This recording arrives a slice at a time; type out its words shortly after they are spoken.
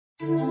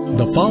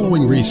The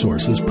following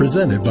resource is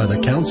presented by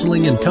the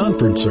Counseling and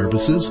Conference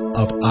Services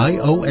of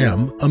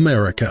IOM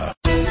America.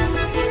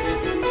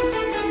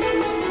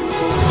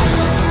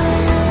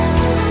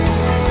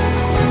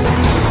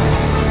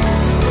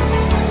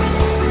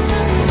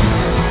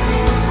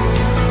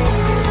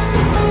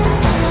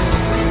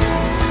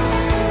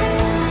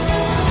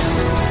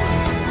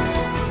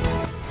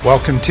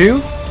 Welcome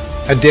to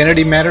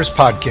Identity Matters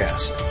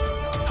Podcast.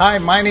 Hi,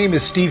 my name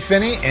is Steve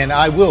Finney, and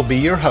I will be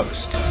your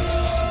host.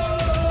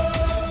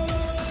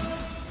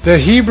 The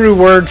Hebrew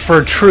word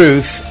for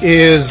truth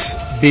is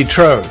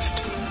betrothed.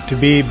 To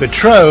be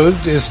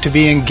betrothed is to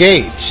be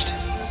engaged,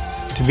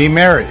 to be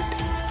married.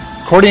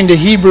 According to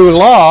Hebrew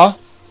law,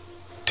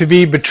 to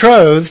be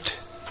betrothed,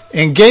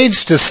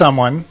 engaged to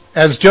someone,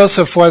 as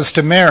Joseph was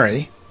to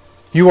Mary,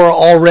 you are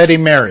already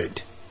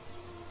married.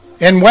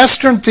 In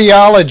Western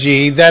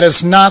theology, that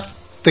is not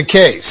the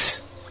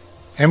case.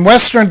 In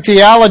Western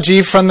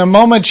theology, from the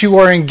moment you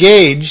are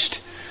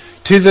engaged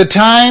to the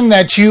time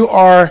that you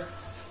are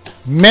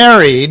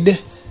married,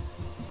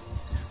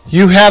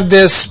 you have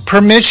this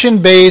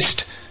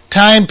permission-based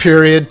time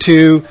period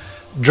to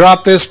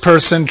drop this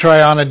person,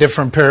 try on a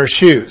different pair of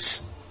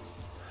shoes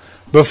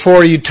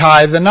before you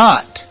tie the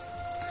knot.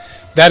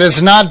 That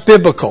is not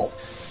biblical.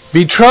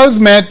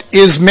 Betrothment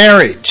is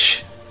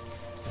marriage.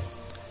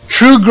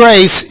 True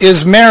grace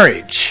is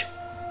marriage.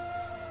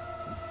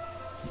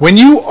 When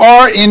you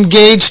are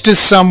engaged to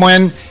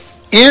someone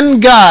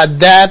in God,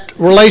 that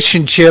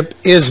relationship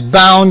is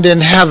bound in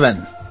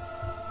heaven.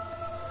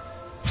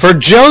 For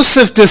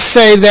Joseph to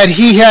say that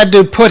he had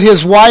to put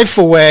his wife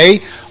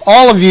away,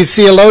 all of you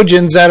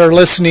theologians that are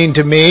listening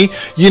to me,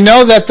 you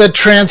know that the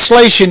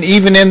translation,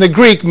 even in the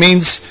Greek,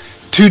 means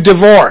to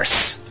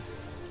divorce.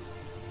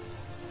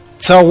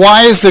 So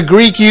why is the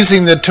Greek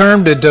using the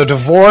term to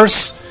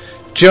divorce?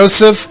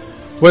 Joseph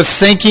was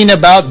thinking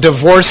about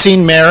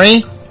divorcing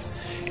Mary,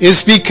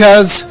 is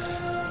because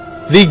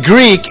the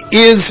Greek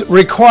is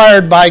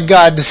required by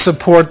God to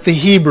support the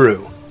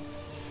Hebrew.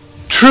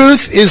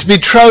 Truth is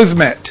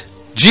betrothment.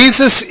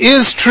 Jesus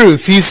is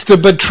truth. He's the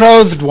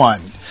betrothed one.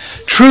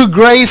 True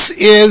grace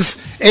is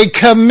a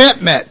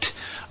commitment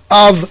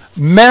of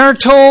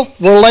marital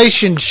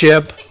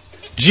relationship,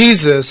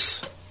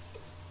 Jesus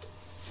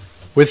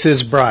with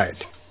his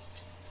bride.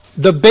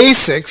 The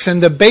basics,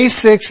 and the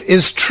basics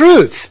is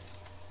truth.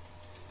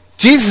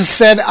 Jesus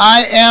said,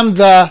 I am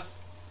the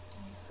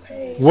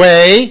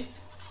way,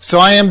 so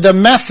I am the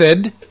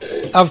method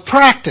of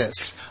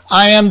practice.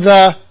 I am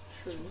the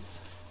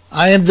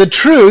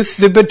truth,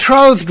 the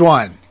betrothed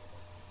one.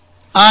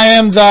 I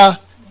am the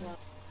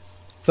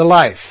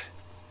life,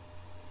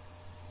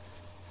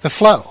 the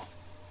flow.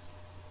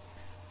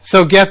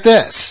 So get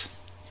this.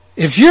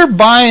 If you're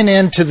buying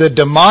into the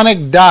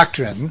demonic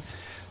doctrine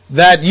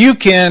that you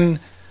can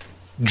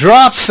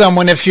drop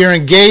someone if you're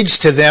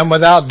engaged to them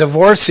without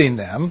divorcing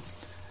them,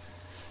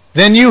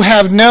 then you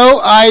have no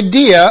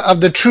idea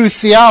of the true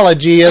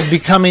theology of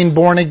becoming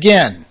born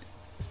again.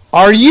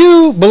 Are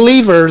you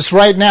believers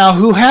right now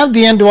who have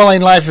the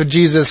indwelling life of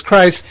Jesus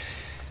Christ,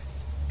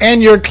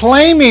 and you're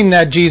claiming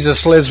that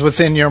Jesus lives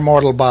within your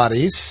mortal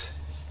bodies?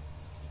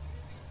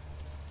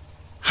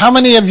 How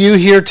many of you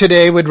here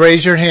today would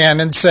raise your hand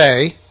and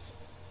say,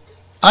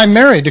 I'm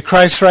married to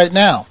Christ right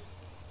now?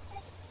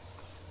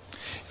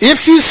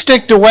 If you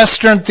stick to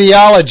Western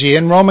theology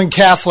and Roman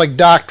Catholic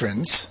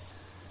doctrines,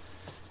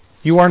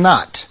 you are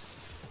not.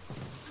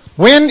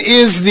 When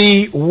is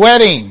the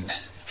wedding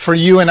for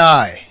you and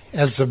I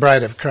as the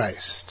bride of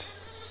Christ?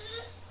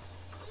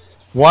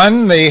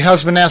 1, the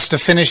husband has to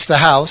finish the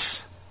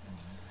house.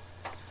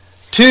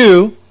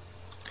 2,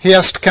 he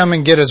has to come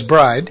and get his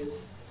bride.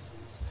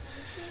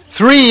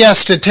 3, he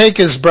has to take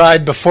his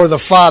bride before the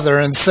Father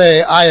and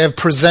say, I have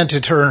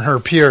presented her in her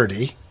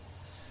purity.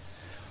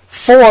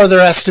 4,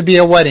 there has to be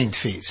a wedding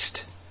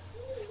feast.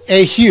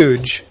 A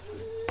huge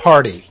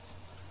party.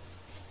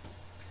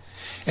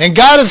 And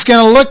God is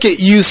going to look at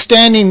you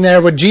standing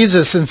there with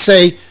Jesus and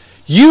say,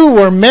 you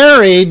were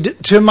married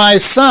to my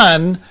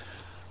son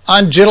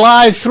on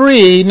July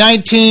 3,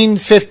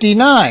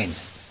 1959.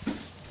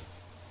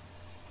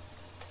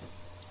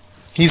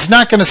 He's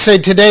not going to say,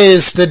 today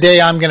is the day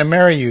I'm going to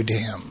marry you to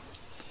him.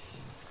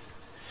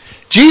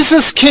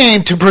 Jesus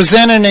came to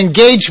present an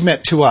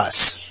engagement to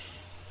us.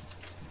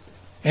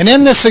 And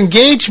in this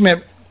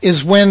engagement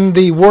is when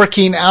the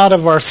working out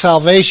of our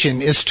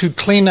salvation is to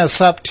clean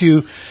us up,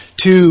 to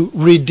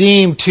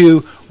redeem,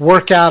 to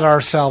work out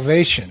our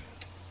salvation.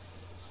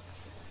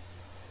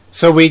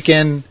 So we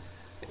can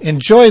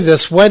enjoy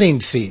this wedding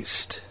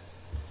feast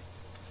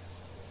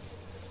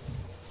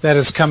that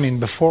is coming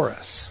before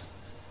us.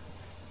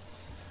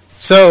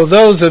 So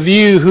those of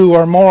you who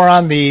are more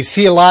on the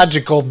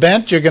theological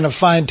bent, you're going to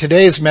find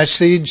today's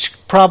message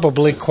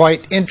probably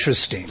quite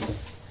interesting.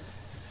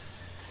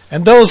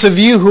 And those of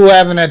you who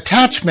have an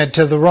attachment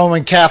to the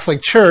Roman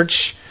Catholic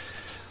Church,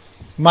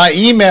 my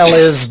email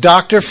is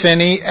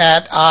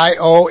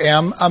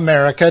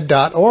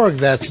drfinney@iogamerica.org.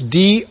 That's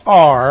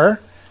DRPHINNEY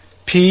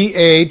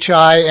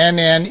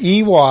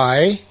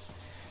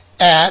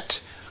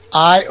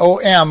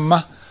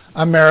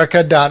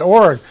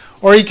IOMAmerica.org.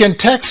 Or you can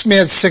text me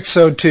at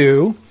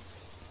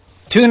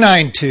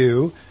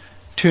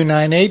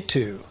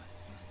 602-292-2982.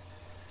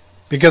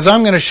 Because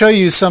I'm going to show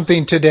you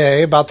something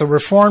today about the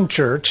Reformed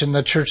Church and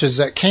the churches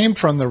that came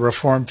from the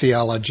Reformed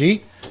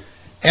theology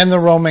and the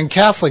Roman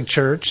Catholic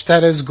Church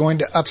that is going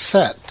to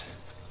upset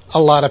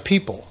a lot of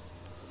people.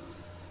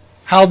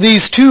 How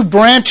these two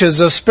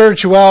branches of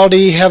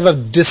spirituality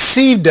have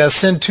deceived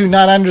us into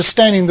not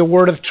understanding the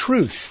word of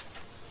truth.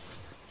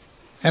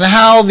 And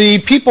how the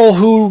people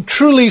who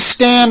truly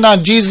stand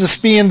on Jesus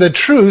being the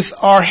truth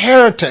are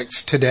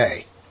heretics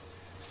today.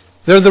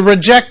 They're the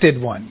rejected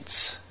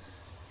ones.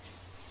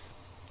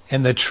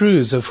 And the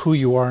truths of who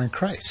you are in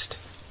Christ.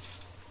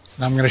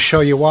 And I'm going to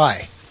show you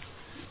why.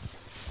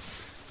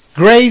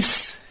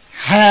 Grace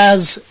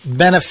has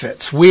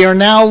benefits. We are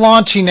now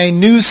launching a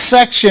new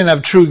section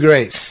of True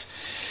Grace.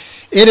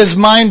 It is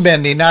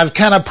mind-bending. I've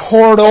kind of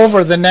poured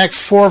over the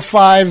next 4 or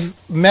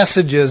 5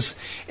 messages,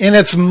 and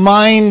it's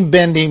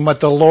mind-bending what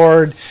the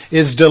Lord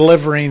is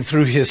delivering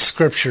through His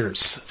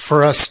Scriptures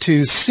for us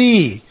to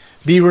see,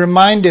 be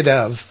reminded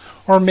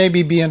of, or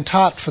maybe being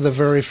taught for the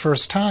very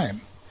first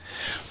time.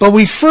 But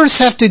we first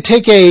have to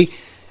take a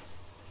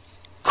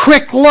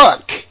quick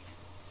look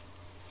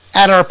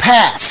at our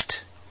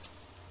past.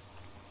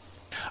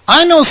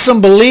 I know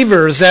some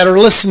believers that are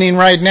listening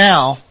right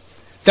now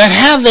that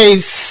have a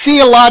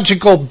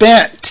theological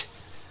bent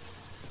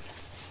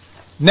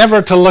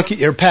never to look at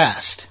your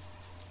past.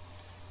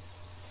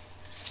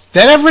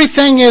 That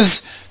everything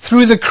is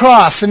through the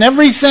cross and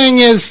everything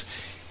is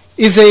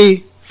a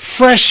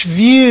fresh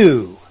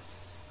view.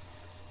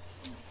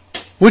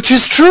 Which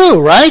is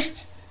true, right?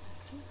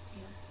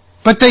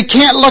 But they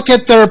can't look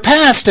at their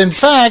past. In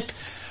fact,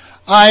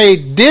 I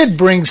did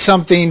bring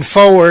something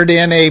forward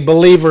in a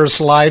believer's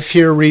life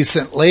here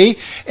recently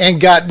and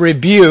got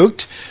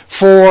rebuked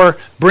for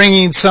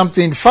bringing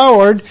something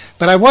forward,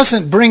 but I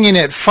wasn't bringing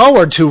it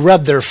forward to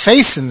rub their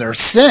face in their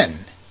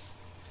sin.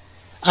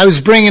 I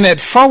was bringing it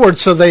forward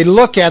so they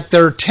look at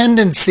their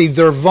tendency,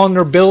 their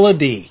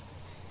vulnerability,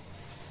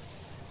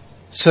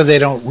 so they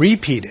don't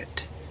repeat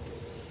it.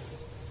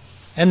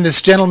 And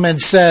this gentleman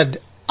said,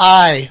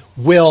 I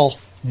will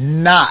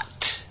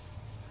not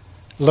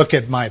look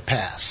at my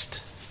past.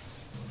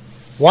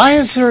 Why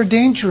is there a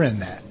danger in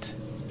that?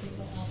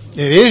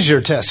 It is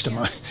your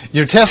testimony.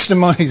 Your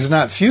testimony is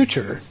not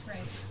future.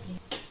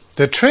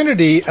 The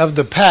Trinity of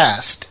the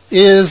past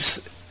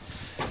is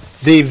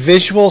the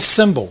visual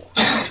symbol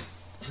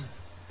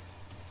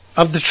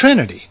of the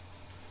Trinity.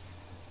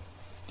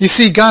 You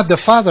see, God the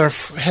Father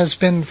has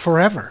been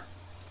forever.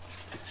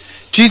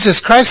 Jesus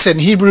Christ said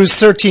in Hebrews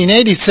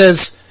 13:8, He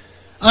says,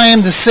 I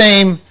am the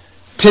same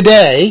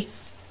today,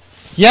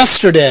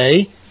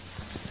 yesterday,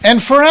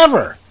 and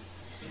forever.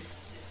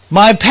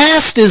 My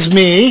past is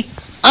me,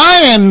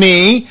 I am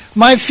me,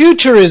 my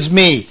future is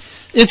me.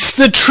 It's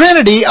the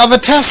Trinity of a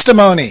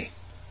testimony.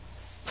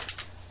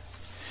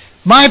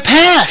 My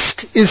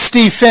past is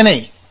Steve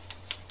Finney.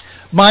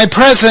 My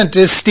present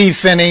is Steve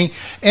Finney,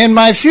 and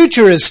my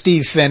future is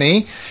Steve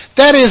Finney.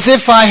 That is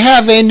if I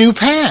have a new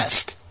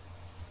past.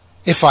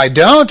 If I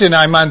don't and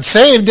I'm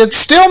unsaved, it's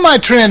still my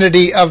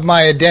Trinity of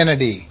my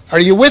identity. Are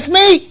you with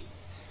me?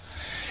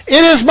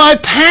 It is my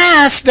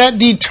past that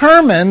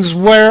determines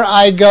where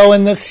I go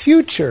in the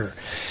future.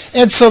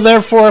 And so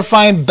therefore, if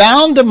I'm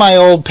bound to my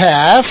old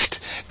past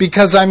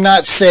because I'm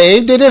not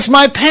saved, it is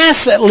my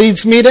past that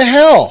leads me to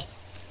hell.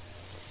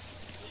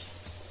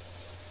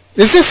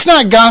 Is this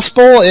not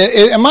gospel?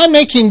 Am I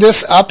making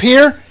this up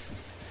here?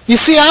 You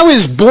see, I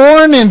was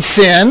born in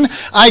sin.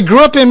 I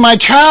grew up in my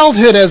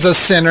childhood as a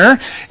sinner,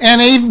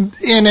 and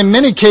in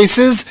many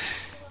cases,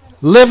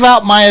 live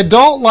out my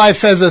adult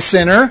life as a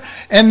sinner.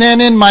 And then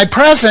in my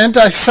present,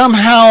 I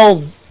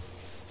somehow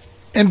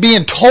am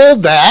being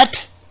told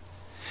that.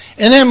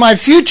 And in my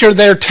future,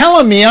 they're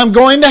telling me I'm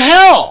going to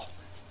hell.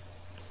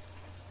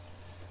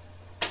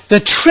 The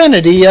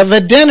Trinity of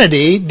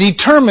identity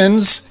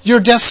determines your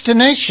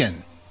destination.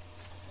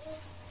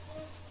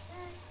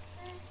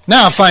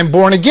 Now, if I'm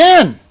born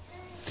again,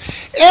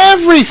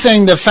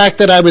 everything, the fact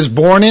that I was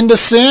born into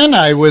sin,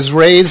 I was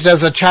raised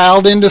as a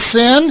child into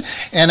sin,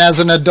 and as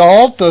an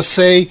adult, let's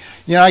say,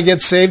 I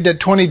get saved at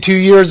 22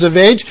 years of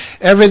age,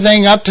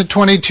 everything up to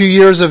 22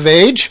 years of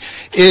age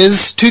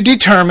is to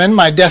determine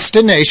my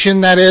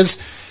destination. That is,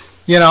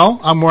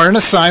 I'm wearing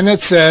a sign that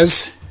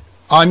says,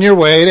 on your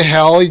way to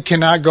hell, you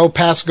cannot go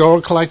past go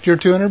or collect your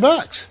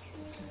 $200.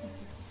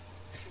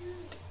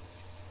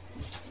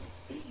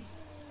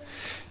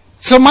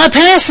 So my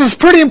past is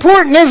pretty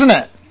important, isn't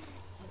it?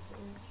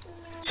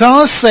 So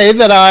let's say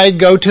that I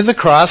go to the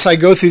cross, I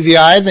go through the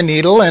eye of the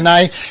needle, and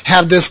I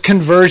have this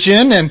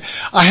conversion, and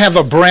I have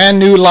a brand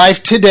new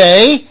life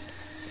today.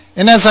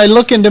 And as I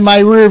look into my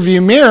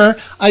rearview mirror,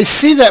 I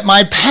see that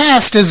my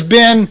past has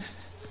been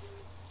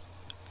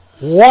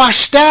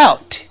washed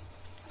out.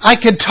 I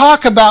could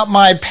talk about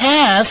my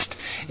past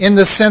in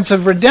the sense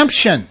of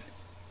redemption.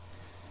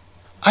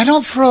 I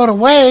don't throw it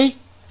away.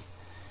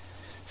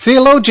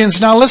 Theologians,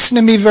 now listen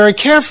to me very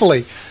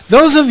carefully.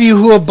 Those of you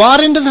who have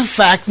bought into the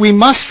fact we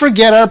must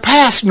forget our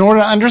past in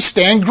order to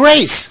understand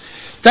grace.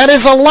 That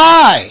is a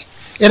lie.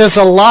 It is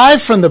a lie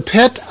from the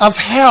pit of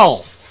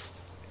hell.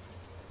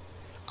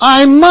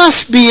 I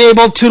must be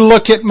able to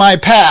look at my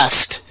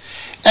past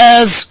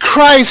as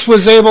Christ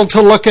was able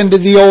to look into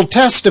the Old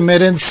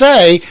Testament and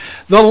say,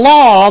 the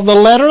law, the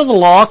letter of the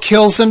law,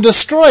 kills and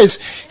destroys.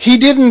 He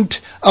didn't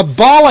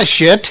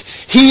abolish it.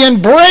 He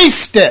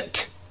embraced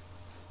it.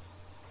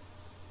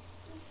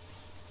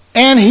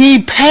 And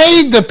he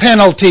paid the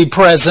penalty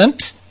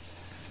present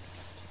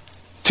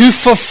to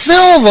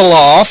fulfill the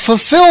law,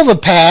 fulfill the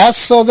past,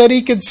 so that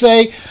he could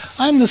say,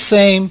 I'm the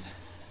same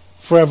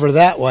forever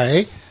that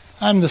way.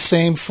 I'm the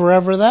same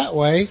forever that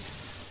way.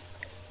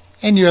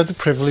 And you have the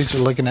privilege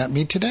of looking at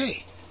me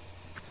today.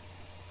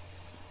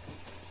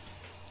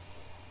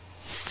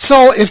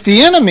 So if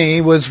the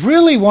enemy was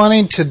really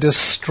wanting to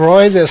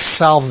destroy this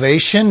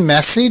salvation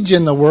message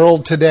in the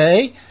world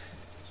today,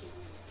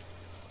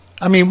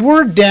 I mean,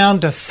 we're down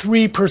to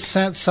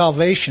 3%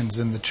 salvations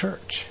in the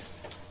church.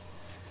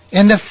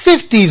 In the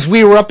 50s,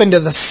 we were up into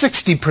the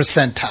 60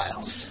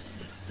 percentiles.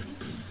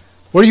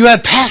 Where you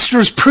had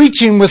pastors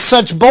preaching with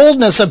such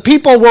boldness that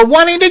people were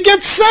wanting to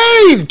get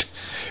saved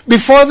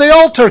before the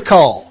altar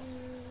call.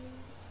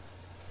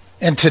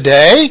 And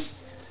today,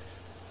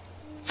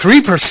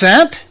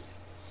 3%?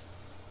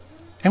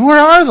 And where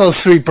are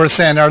those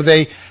 3%? Are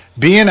they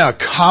being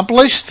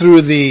accomplished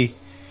through the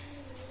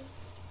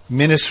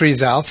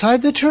ministries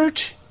outside the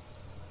church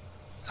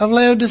of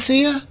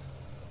Laodicea?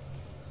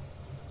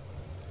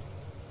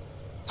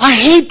 I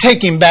hate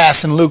taking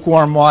baths in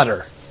lukewarm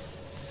water.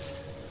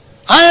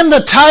 I am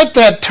the type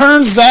that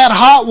turns that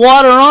hot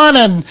water on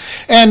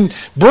and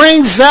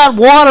brings that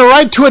water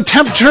right to a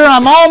temperature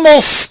I'm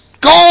almost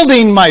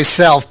scalding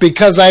myself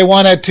because I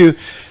want it to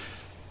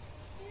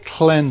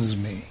cleanse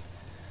me.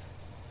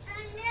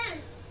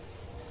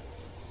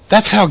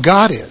 That's how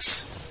God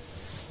is.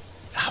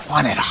 I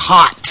want it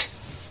hot.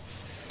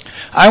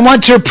 I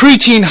want your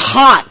preaching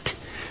hot.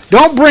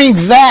 Don't bring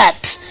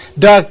that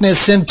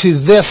darkness into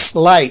this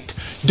light.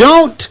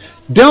 Don't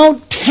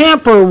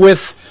tamper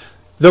with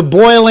the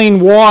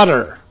boiling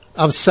water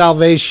of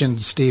salvation,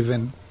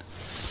 Stephen.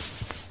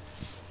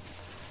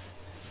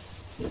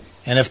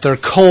 And if they're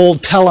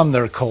cold, tell them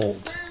they're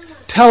cold.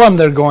 Tell them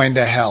they're going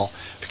to hell.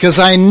 Because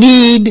I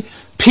need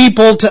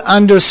people to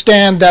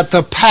understand that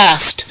the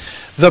past,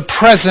 the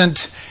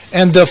present,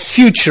 and the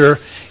future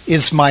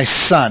is my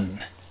son.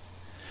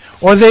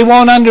 Or they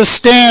won't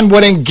understand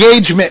what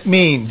engagement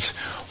means,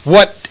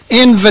 what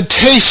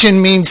invitation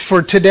means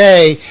for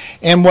today,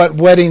 and what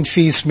wedding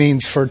feast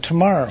means for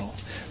tomorrow.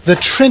 The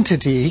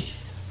Trinity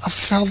of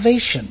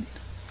salvation.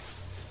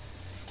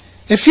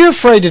 If you're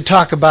afraid to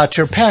talk about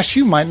your past,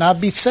 you might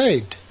not be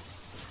saved.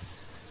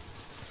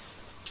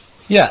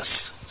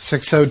 Yes,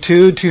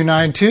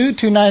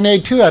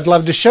 602-292-2982. I'd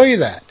love to show you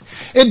that.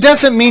 It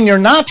doesn't mean you're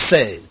not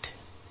saved.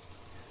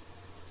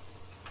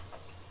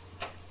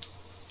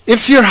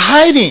 If you're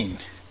hiding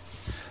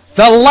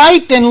the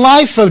light and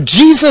life of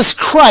Jesus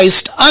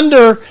Christ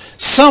under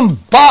some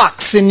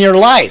box in your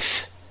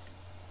life,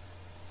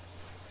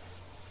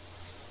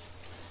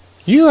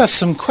 you have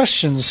some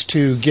questions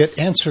to get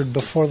answered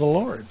before the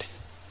Lord.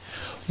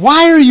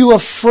 Why are you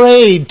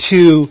afraid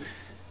to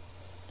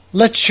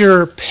let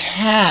your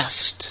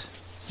past,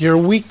 your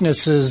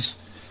weaknesses,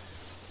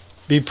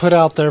 be put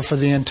out there for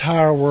the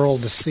entire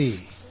world to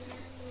see?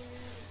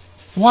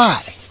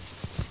 Why?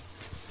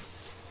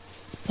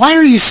 Why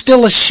are you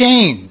still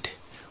ashamed?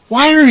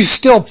 Why are you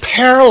still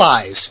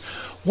paralyzed?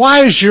 Why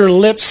is your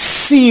lips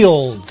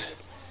sealed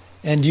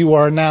and you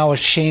are now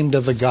ashamed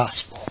of the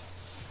gospel?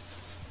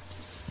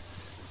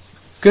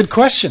 Good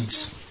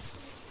questions.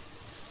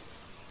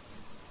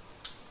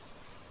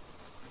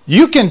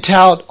 You can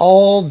tout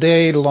all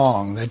day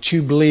long that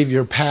you believe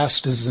your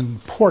past is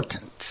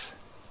important.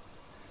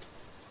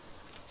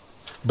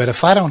 But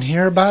if I don't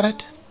hear about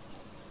it,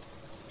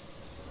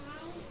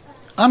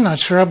 I'm not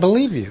sure I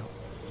believe you.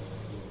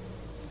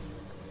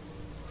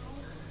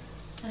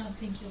 I don't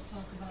think you'll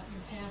talk about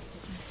your past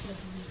if you still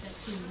believe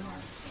that's who you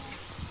are.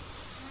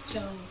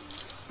 So,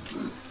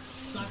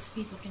 lots of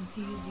people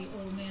confuse the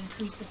old man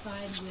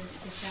crucified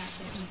with the fact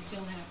that you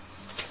still have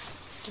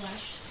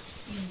flesh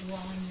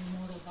indwelling your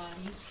mortal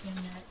body, sin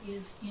that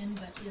is in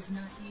but is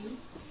not you.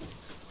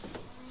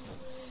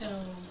 So,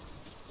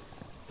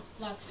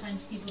 lots of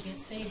times people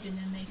get saved and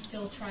then they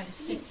still try to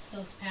fix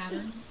those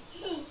patterns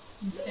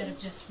instead of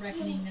just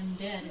reckoning them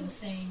dead and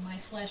saying, my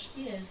flesh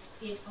is,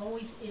 it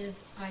always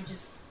is, I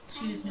just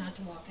choose not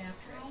to walk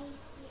after it.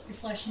 Your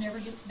flesh never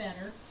gets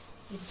better,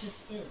 it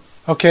just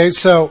is. Okay,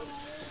 so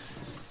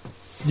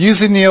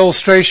using the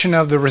illustration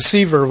of the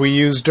receiver we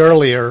used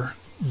earlier,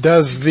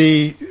 does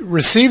the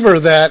receiver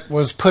that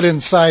was put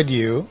inside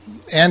you,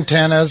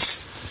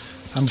 antennas,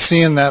 I'm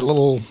seeing that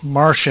little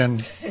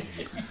Martian,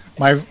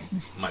 my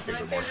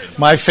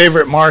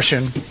favorite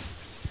Martian,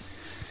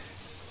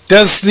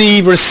 does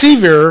the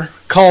receiver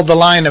called the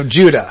Lion of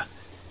Judah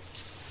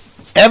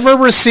ever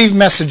receive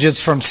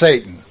messages from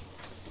Satan?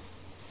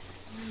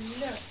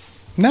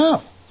 No.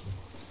 No.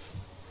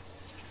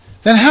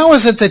 then how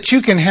is it that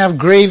you can have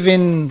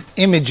graven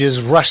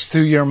images rush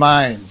through your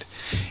mind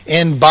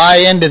and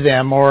buy into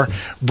them or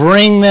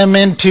bring them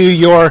into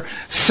your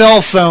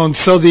cell phone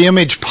so the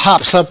image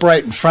pops up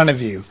right in front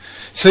of you?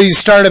 So you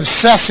start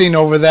obsessing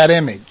over that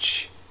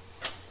image.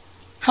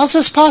 How's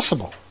this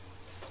possible?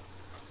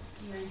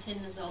 Your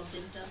antenna's all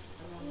bent up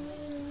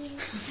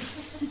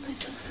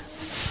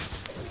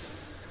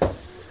the wrong way.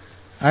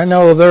 I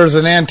know there's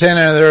an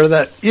antenna there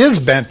that is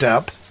bent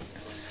up.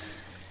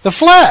 The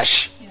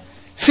flesh.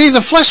 See,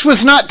 the flesh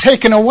was not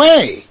taken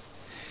away.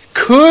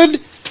 Could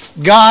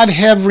God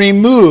have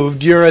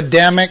removed your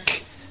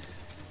Adamic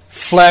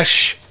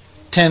flesh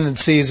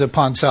tendencies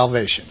upon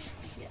salvation?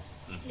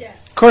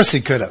 Yes. Of course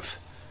he could have.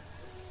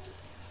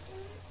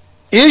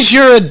 Is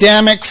your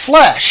Adamic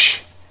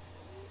flesh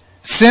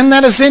sin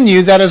that is in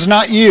you that is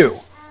not you,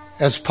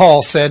 as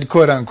Paul said,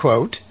 quote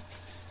unquote?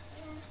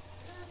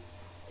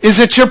 Is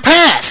it your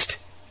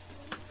past?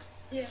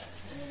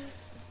 Yes.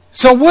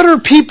 So what are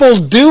people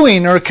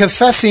doing or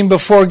confessing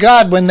before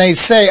God when they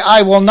say,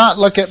 I will not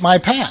look at my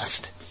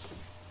past?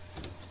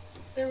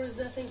 There was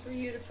nothing for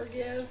you to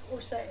forgive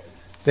or save.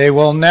 They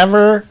will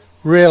never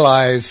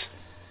realize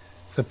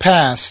the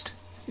past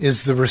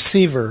is the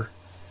receiver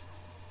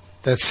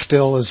that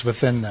still is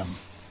within them.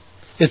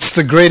 It's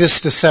the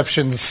greatest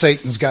deception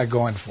Satan's got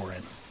going for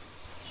him.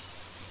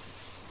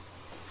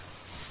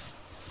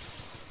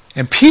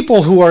 And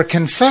people who are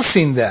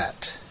confessing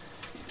that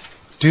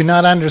do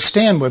not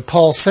understand what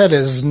Paul said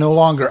is no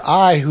longer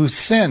I who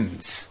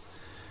sins,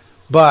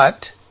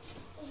 but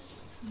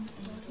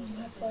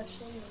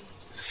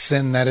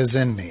sin that is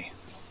in me.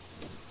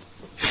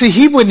 See,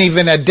 he wouldn't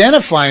even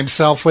identify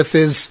himself with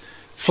his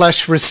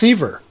flesh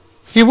receiver.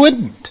 He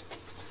wouldn't.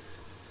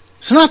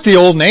 It's not the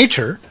old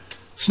nature.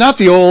 It's not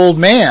the old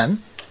man.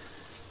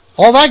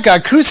 All that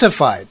got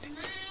crucified.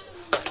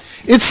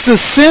 It's the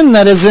sin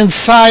that is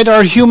inside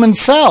our human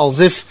cells.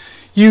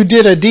 If you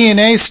did a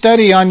DNA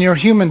study on your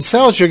human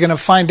cells, you're going to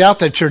find out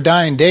that you're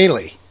dying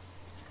daily.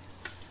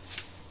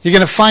 You're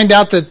going to find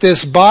out that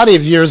this body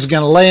of yours is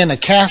going to lay in a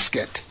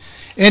casket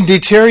and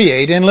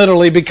deteriorate and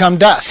literally become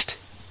dust.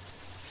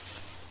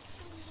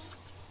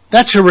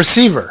 That's your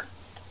receiver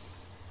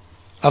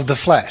of the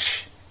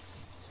flesh.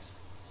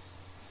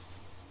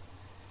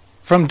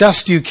 From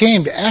dust you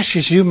came, to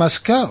ashes you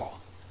must go.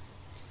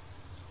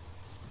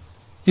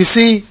 You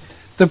see,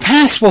 the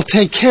past will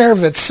take care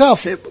of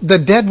itself. The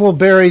dead will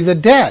bury the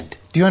dead.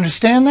 Do you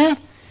understand that?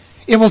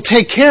 It will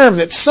take care of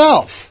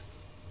itself.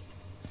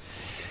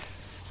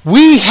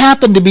 We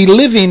happen to be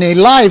living a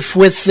life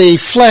with the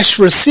flesh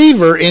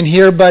receiver in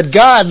here, but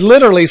God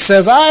literally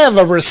says, I have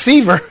a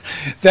receiver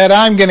that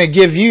I'm going to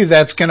give you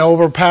that's going to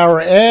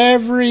overpower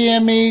every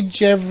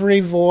image, every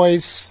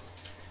voice,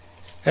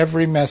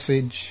 every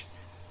message,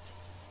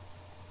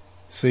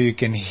 so you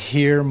can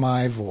hear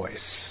my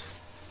voice.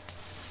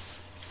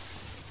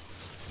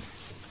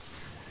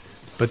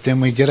 But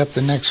then we get up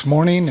the next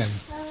morning and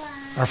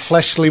our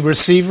fleshly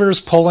receivers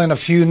pull in a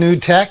few new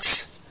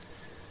texts.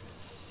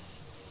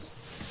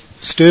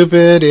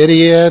 Stupid,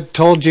 idiot,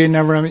 told you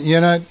never, and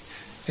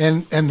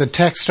the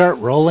texts start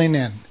rolling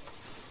in.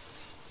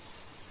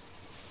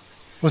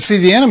 Well, see,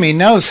 the enemy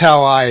knows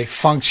how I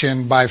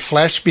function by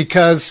flesh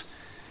because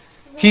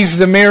he's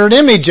the mirrored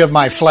image of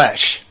my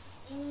flesh.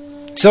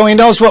 So he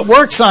knows what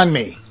works on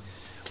me.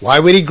 Why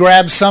would he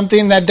grab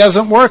something that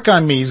doesn't work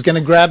on me? He's going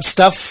to grab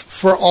stuff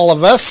for all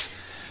of us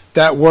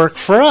that work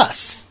for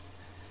us.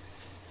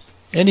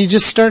 And he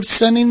just starts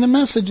sending the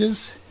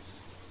messages.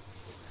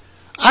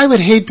 I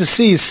would hate to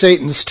see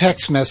Satan's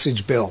text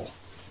message bill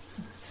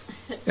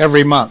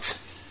every month.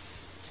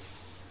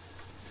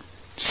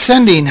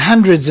 Sending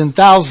hundreds and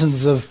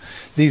thousands of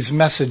these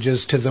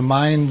messages to the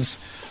minds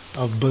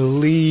of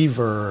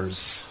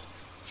believers.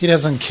 He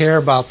doesn't care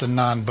about the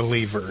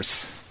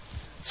non-believers.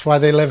 That's why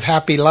they live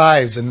happy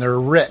lives and they're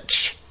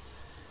rich.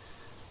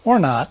 Or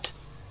not.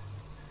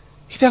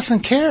 He doesn't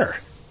care.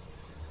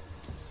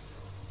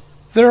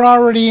 They're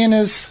already in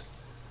his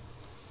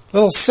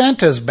little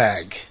Santa's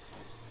bag.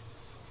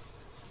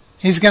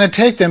 He's going to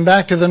take them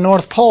back to the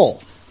North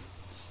Pole.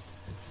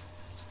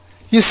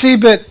 You see,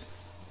 but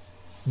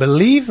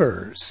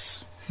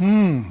believers,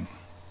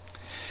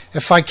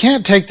 if I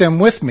can't take them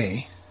with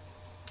me,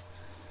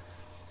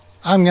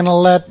 I'm going to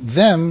let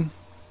them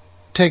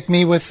take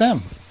me with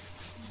them.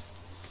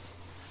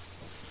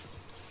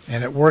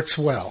 And it works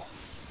well.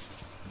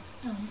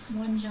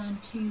 1 John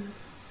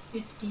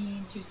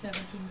 2:15 through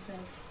 17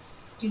 says,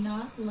 Do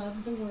not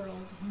love the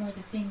world, nor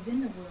the things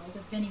in the world.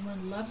 If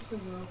anyone loves the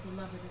world, the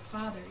love of the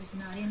Father is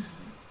not in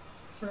him.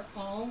 For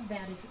all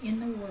that is in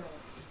the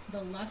world,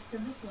 the lust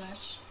of the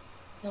flesh,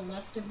 the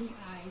lust of the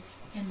eyes,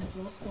 and the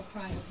boastful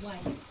pride of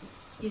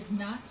life, is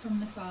not from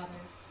the Father,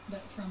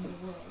 but from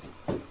the world.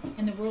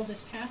 And the world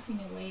is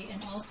passing away,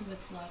 and also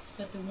its lusts,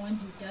 but the one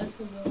who does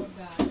the will of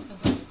God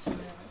abides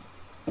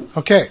forever.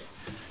 Okay.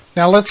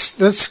 Now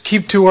let's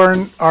keep to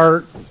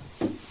our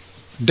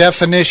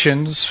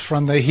definitions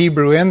from the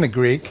Hebrew and the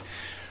Greek.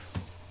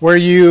 Where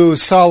you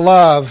saw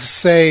love,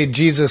 say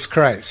Jesus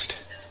Christ.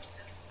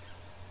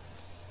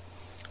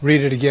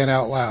 Read it again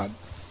out loud.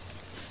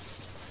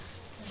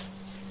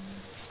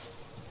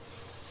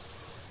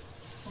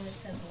 Where it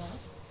says love.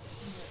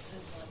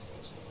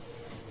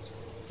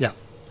 Yeah.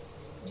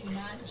 Do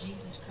not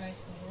Jesus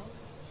Christ the world.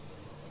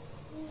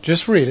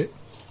 Just read it.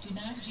 Do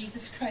not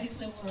Jesus Christ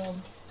the world,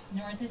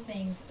 nor the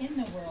things in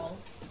the world.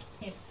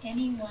 If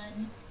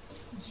anyone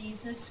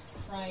Jesus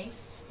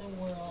Christ the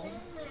world,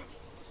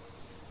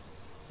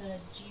 the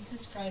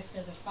Jesus Christ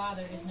of the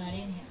Father is not in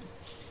him.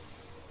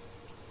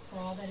 For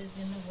all that is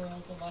in the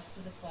world, the lust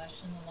of the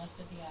flesh and the lust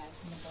of the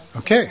eyes and the boast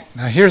of the Okay, flesh.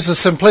 now here's the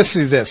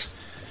simplicity of this.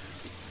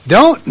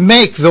 Don't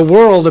make the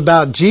world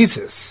about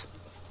Jesus.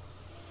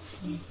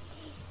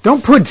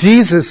 Don't put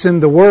Jesus in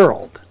the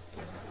world.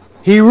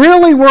 He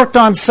really worked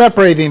on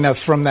separating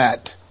us from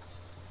that.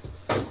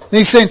 And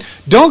he's saying,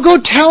 don't go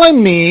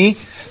telling me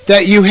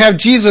that you have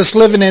Jesus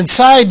living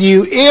inside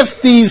you if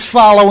these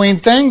following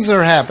things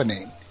are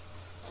happening.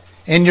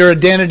 And your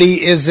identity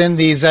is in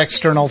these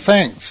external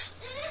things.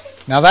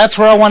 Now that's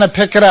where I want to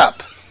pick it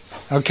up.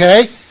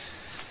 Okay?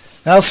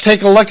 Now let's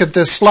take a look at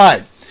this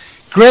slide.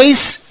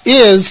 Grace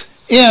is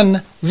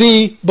in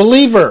the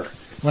believer.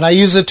 When I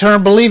use the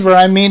term believer,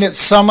 I mean it's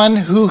someone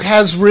who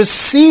has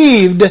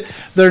received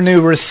their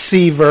new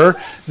receiver,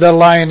 the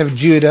Lion of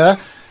Judah,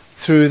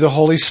 through the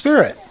Holy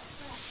Spirit.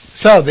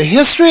 So the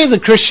history of the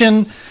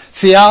Christian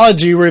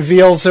theology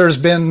reveals there's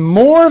been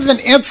more of an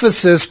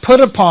emphasis put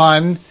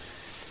upon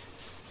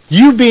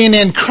you being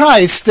in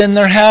Christ than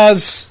there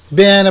has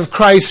been of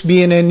Christ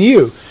being in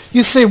you.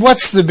 You say,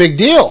 what's the big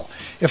deal?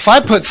 If I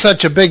put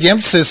such a big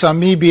emphasis on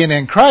me being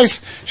in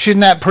Christ,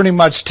 shouldn't that pretty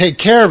much take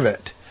care of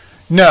it?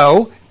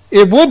 No,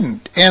 it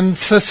wouldn't. And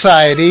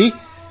society,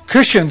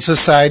 Christian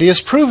society,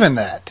 has proven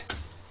that.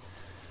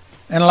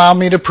 And allow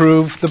me to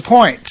prove the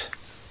point.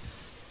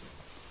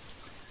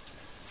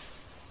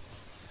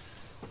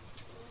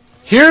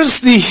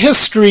 Here's the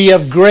history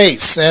of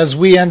grace as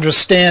we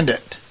understand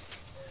it.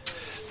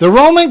 The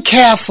Roman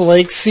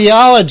Catholic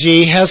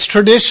theology has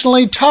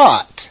traditionally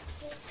taught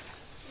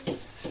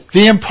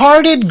the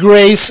imparted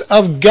grace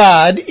of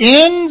God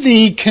in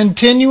the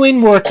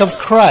continuing work of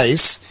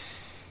Christ.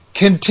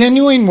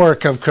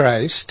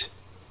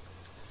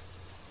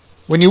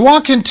 When you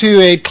walk into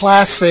a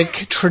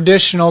classic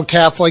traditional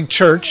Catholic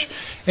church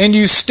and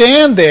you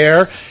stand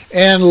there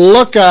and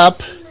look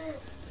up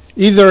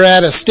either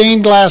at a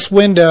stained glass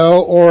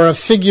window or a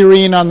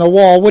figurine on the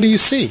wall, what do you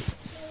see?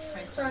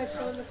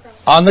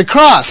 On the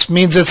cross.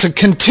 Means it's a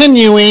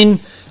continuing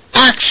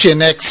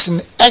action. It's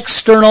an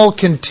external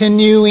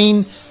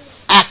continuing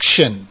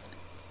action.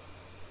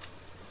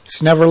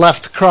 It's never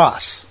left the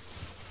cross.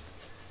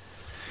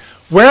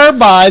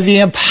 Whereby the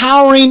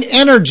empowering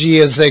energy,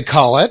 as they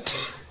call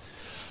it,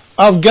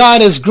 of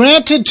God is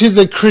granted to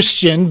the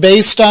Christian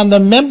based on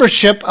the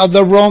membership of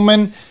the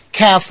Roman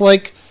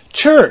Catholic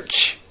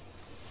Church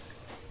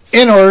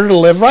in order to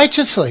live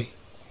righteously.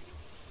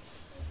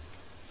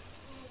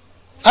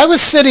 I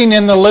was sitting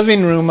in the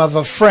living room of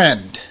a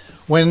friend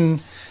when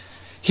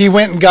he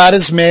went and got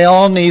his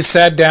mail and he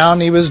sat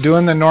down. He was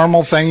doing the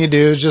normal thing you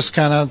do, just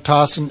kind of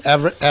tossing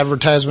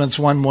advertisements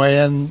one way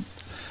and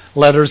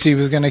letters he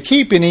was going to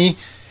keep. And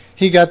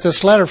he got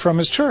this letter from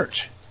his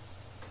church.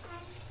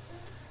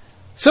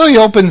 So he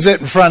opens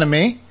it in front of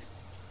me.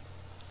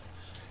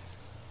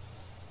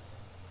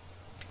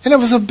 And it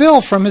was a bill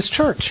from his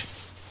church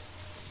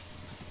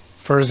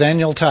for his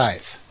annual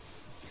tithe.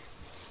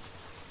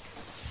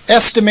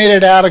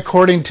 Estimated out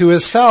according to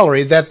his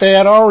salary that they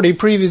had already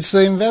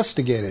previously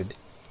investigated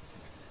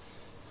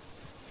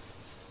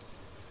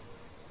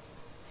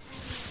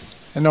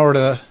in order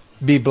to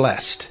be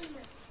blessed.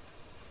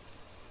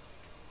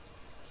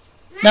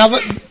 Now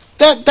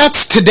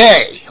that's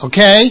today,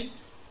 okay?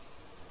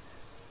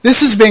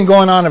 This has been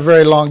going on a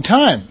very long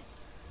time.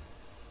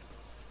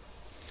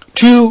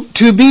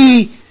 To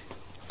be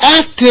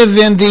active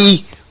in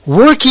the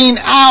working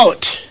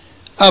out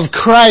of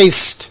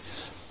Christ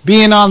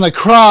being on the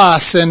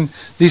cross and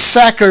the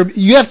sacrament,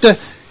 you have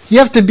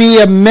to be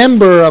a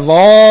member of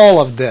all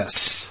of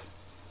this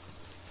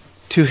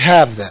to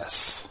have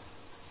this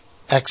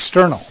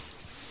external.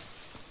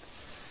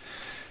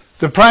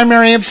 The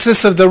primary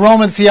emphasis of the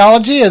Roman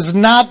theology has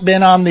not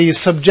been on the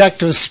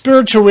subjective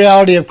spiritual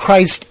reality of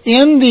Christ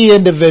in the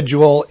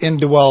individual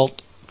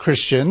indwelt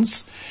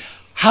Christians,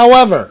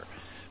 however,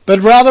 but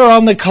rather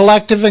on the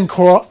collective and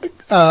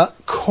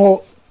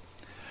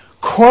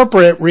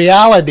corporate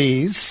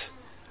realities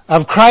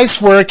of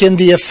Christ's work in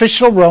the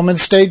official Roman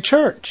state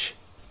church.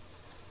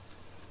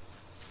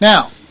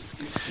 Now,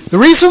 the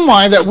reason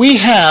why that we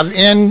have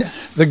in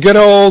the good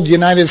old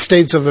United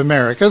States of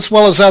America, as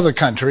well as other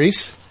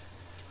countries,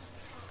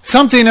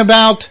 something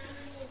about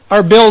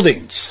our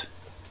buildings.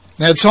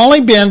 Now, it's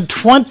only been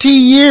 20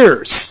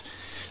 years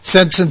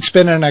since it's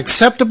been an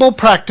acceptable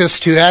practice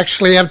to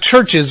actually have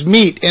churches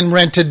meet in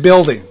rented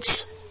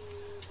buildings.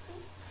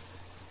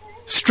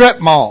 Strip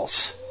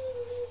malls,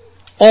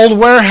 old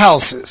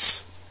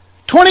warehouses.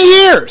 20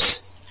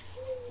 years.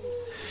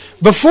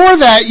 Before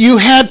that, you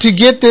had to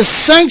get this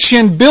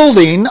sanctioned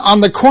building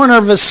on the corner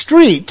of a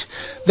street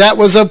that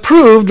was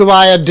approved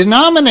by a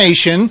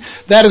denomination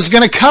that is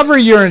going to cover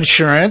your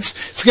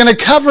insurance. It's going to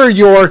cover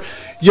your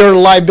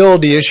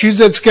liability issues.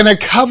 It's going to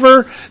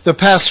cover the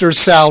pastor's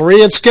salary.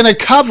 It's going to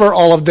cover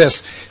all of this.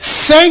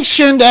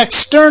 Sanctioned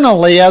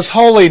externally as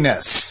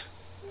holiness.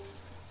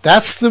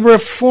 That's the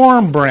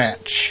Reform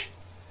branch.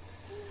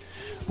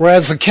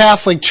 Whereas the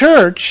Catholic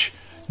Church,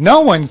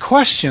 no one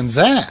questions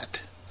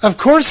that. Of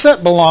course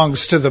that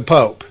belongs to the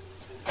Pope.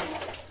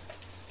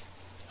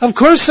 Of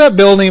course that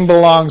building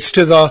belongs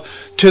to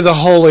the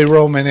Holy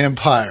Roman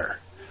Empire.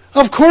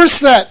 Of course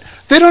that.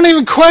 They don't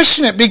even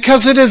question it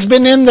because it has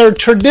been in their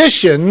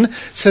tradition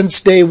since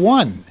day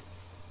one.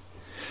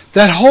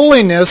 That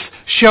holiness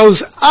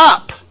shows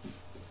up.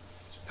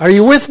 Are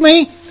you with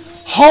me?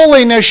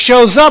 Holiness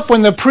shows up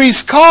when the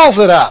priest calls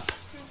it up.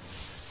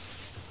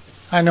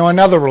 I know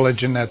another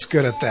religion that's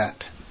good at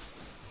that.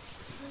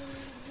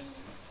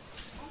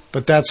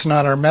 But that's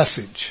not our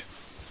message.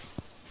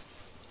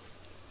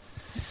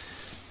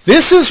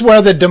 This is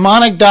where the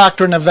demonic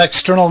doctrine of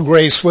external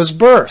grace was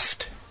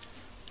birthed.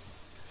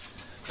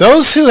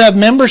 Those who have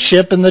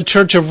membership in the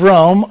Church of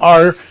Rome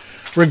are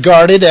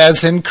regarded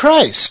as in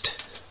Christ.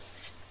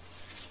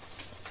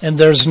 And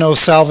there's no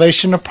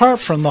salvation apart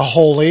from the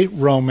Holy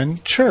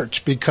Roman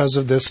Church because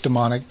of this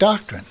demonic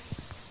doctrine.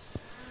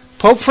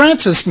 Pope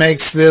Francis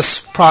makes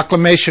this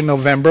proclamation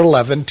November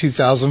 11,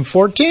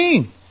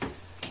 2014.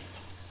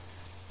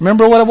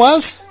 Remember what it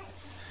was?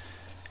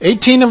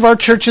 18 of our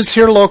churches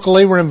here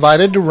locally were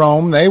invited to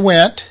Rome. They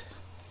went.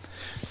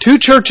 2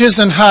 churches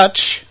in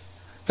Hutch,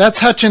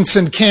 that's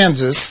Hutchinson,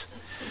 Kansas.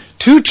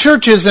 2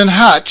 churches in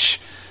Hutch,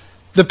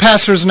 the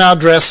pastors now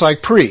dress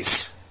like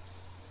priests.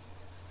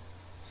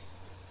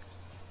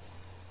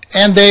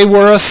 And they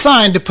were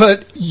assigned to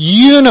put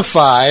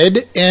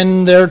unified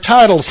in their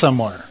title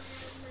somewhere.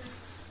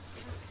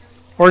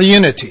 Or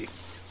unity.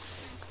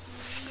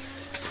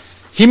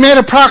 He made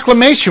a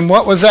proclamation.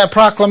 What was that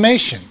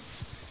proclamation?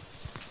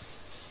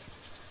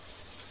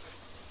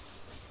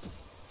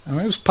 I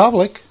mean, it was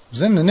public. It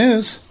was in the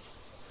news.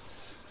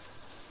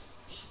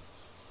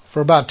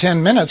 For about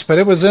 10 minutes, but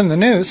it was in the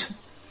news.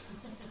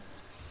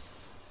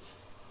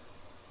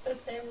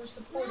 That they were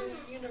supporting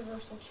a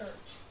universal church.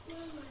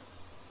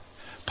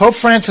 Pope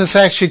Francis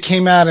actually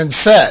came out and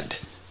said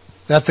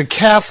that the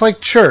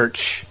Catholic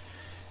Church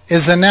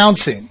is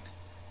announcing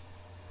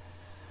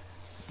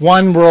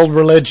one world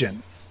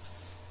religion.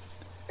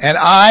 And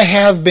I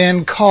have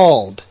been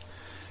called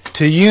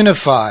to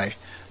unify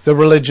the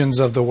religions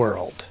of the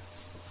world.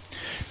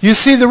 You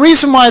see, the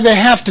reason why they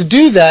have to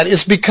do that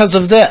is because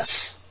of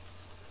this.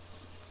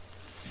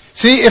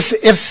 See,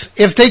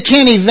 if they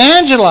can't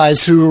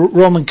evangelize through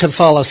Roman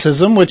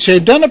Catholicism, which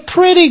they've done a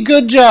pretty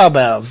good job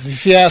of,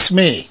 if you ask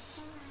me,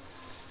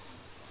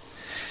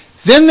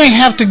 then they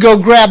have to go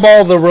grab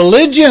all the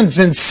religions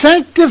and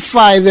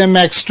sanctify them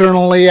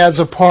externally as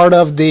a part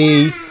of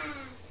the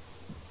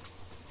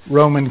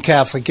Roman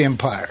Catholic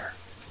Empire.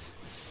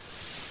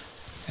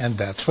 And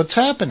that's what's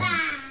happening.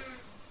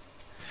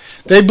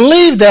 They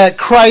believe that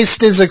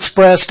Christ is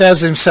expressed as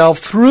himself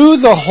through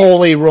the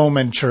Holy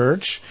Roman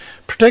Church,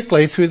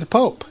 particularly through the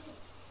Pope.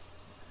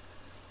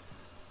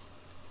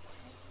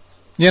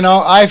 You know,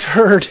 I've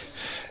heard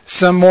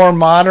some more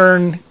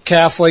modern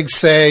Catholics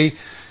say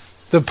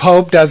the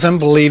Pope doesn't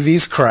believe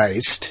he's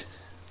Christ.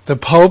 The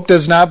Pope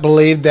does not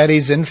believe that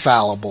he's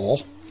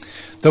infallible.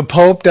 The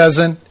Pope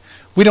doesn't.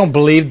 We don't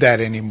believe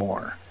that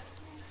anymore.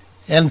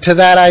 And to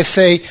that I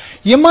say,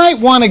 you might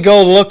want to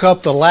go look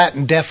up the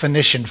Latin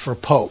definition for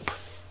Pope.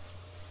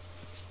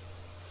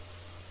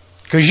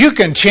 Because you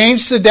can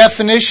change the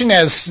definition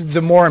as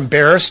the more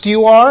embarrassed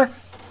you are,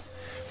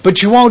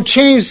 but you won't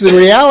change the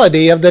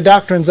reality of the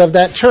doctrines of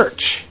that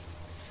church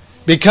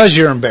because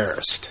you're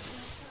embarrassed.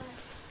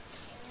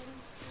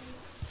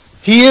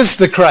 He is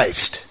the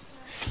Christ.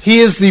 He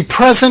is the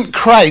present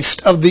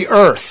Christ of the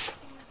earth.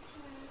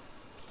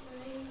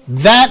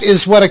 That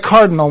is what a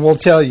cardinal will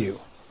tell you.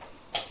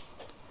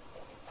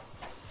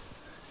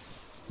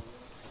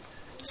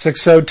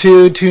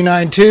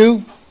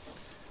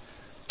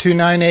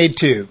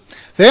 602-292-2982.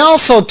 They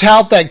also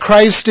tout that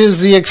Christ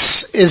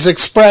is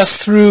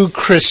expressed through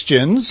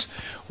Christians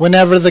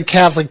whenever the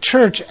Catholic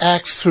Church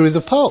acts through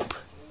the Pope.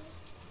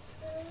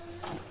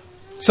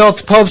 So if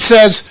the Pope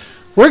says,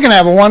 we're going to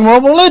have a one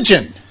world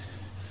religion,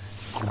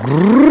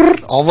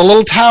 all the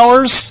little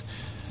towers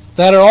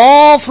that are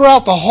all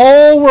throughout the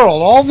whole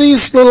world, all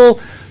these little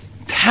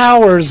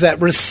towers that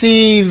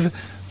receive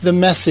the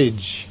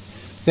message,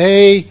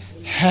 they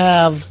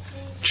have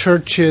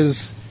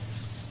churches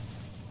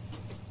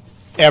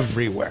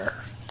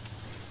everywhere.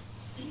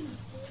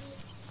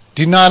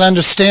 Do you not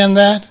understand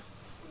that?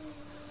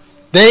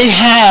 They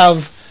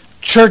have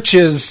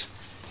churches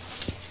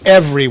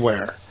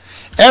everywhere.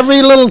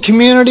 Every little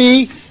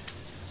community,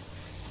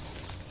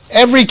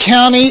 every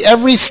county,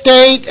 every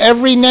state,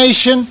 every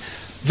nation,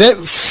 that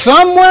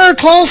somewhere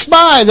close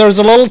by there's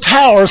a little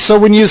tower, so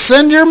when you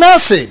send your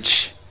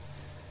message,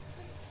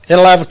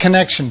 it'll have a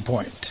connection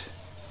point.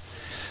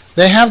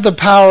 They have the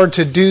power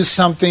to do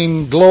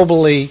something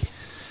globally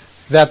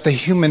that the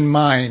human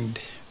mind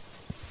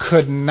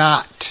could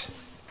not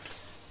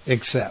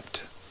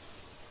accept.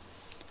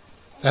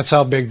 That's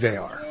how big they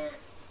are.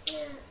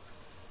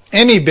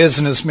 Any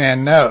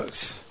businessman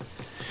knows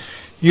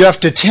you have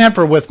to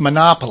tamper with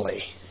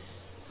monopoly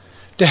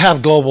to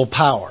have global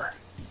power.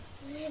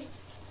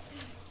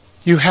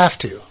 You have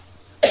to.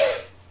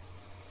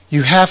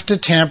 You have to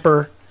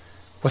tamper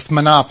with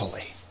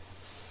monopoly.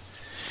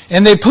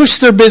 And they push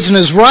their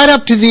business right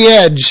up to the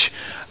edge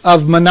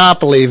of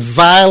monopoly,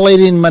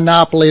 violating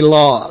monopoly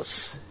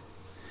laws.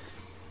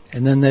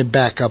 And then they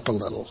back up a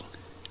little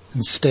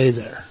and stay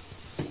there.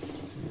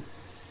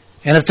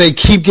 And if they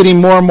keep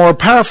getting more and more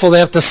powerful, they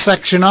have to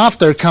section off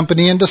their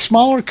company into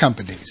smaller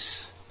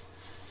companies.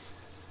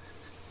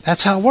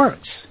 That's how it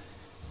works.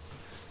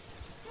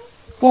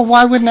 Well,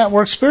 why wouldn't that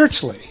work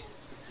spiritually?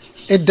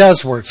 It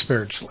does work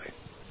spiritually.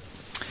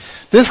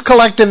 This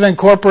collective and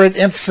corporate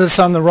emphasis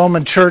on the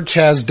Roman Church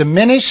has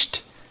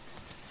diminished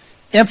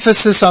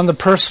emphasis on the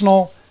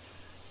personal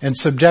and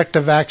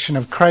subjective action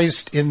of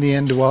Christ in the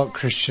indwelt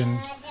Christian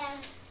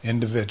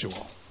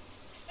individual.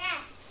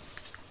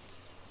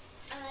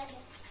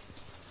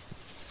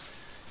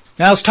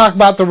 Now let's talk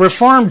about the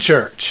Reformed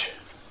Church.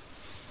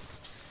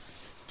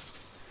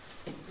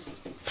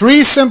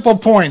 3 simple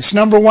points.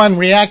 Number 1,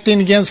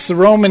 reacting against the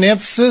Roman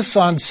emphasis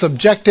on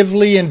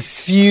subjectively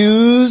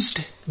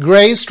infused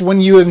grace. When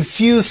you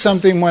infuse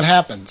something, what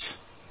happens?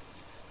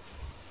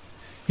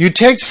 You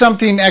take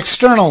something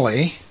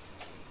externally,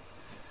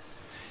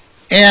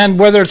 and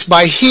whether it's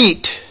by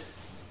heat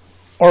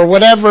or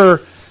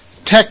whatever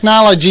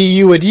technology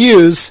you would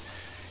use,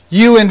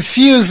 you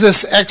infuse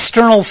this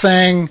external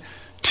thing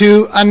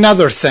to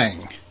another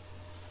thing,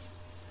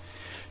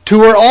 to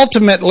where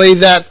ultimately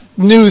that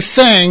new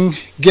thing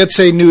gets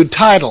a new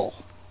title.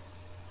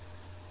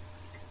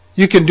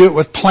 You can do it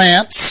with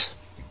plants.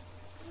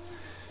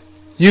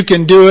 You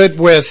can do it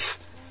with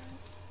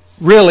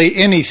really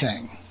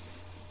anything.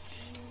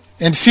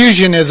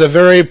 Infusion is a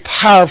very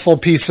powerful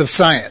piece of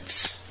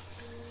science.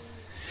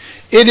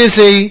 It is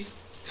a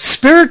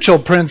spiritual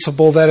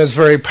principle that is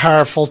very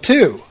powerful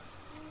too.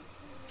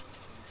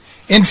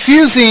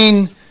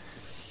 Infusing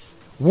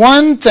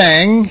one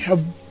thing, a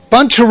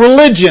bunch of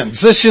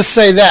religions, let's just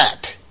say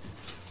that,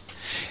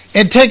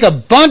 and take a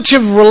bunch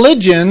of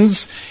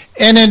religions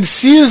and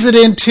infuse it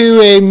into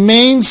a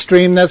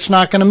mainstream that's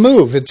not going to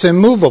move. It's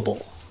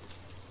immovable.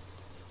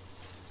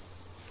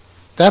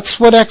 That's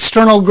what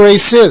external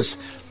grace is.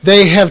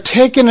 They have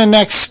taken an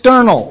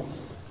external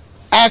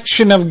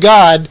action of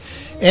God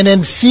and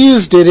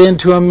infused it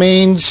into a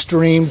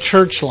mainstream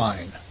church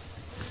line.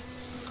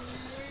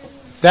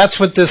 That's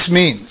what this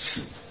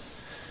means.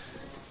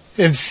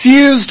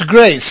 Infused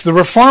grace. The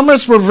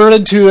Reformers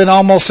reverted to an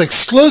almost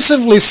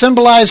exclusively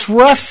symbolized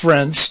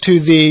reference to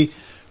the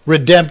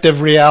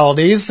redemptive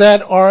realities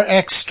that are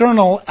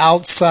external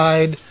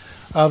outside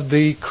of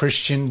the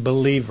Christian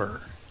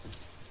believer.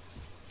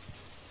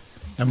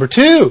 Number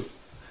 2,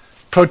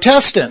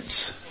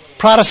 Protestants.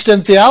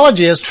 Protestant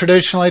theology has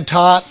traditionally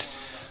taught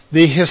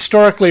the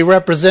historically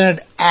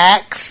represented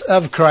acts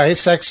of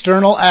Christ,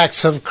 external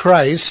acts of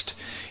Christ,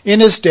 in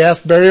his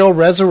death, burial,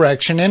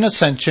 resurrection, and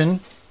ascension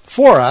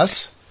for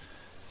us,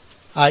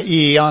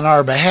 i.e. on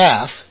our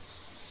behalf.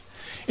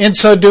 In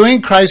so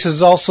doing, Christ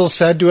is also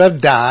said to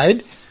have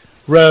died,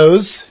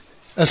 rose,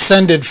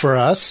 ascended for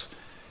us,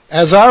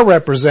 as our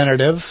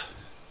representative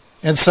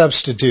and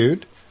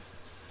substitute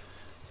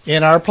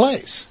in our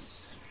place.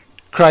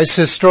 Christ's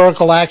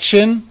historical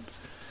action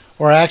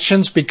or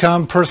actions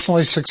become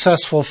personally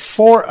successful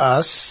for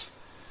us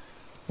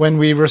when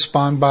we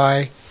respond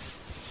by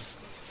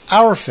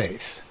our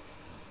faith,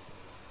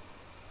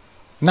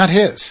 not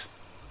his.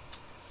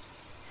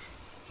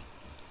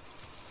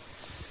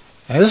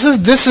 Now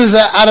this is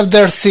out of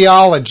their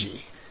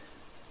theology.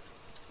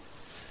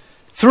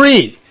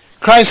 3,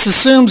 Christ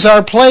assumes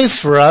our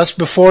place for us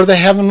before the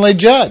heavenly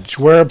judge,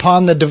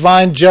 whereupon the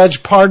divine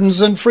judge pardons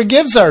and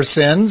forgives our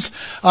sins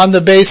on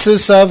the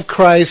basis of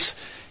Christ's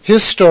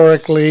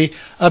historically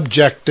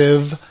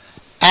objective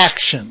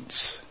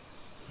actions.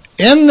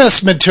 In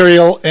this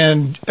material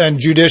and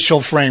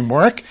judicial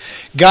framework,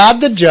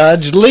 God the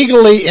judge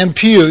legally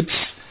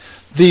imputes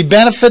the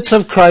benefits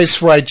of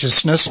Christ's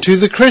righteousness to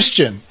the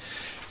Christian,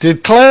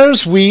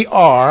 declares we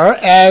are,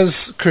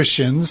 as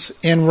Christians,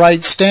 in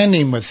right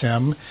standing with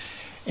him,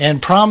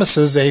 and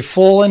promises a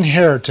full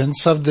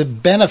inheritance of the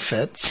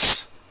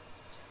benefits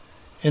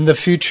in the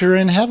future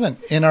in heaven,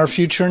 in our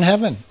future in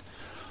heaven.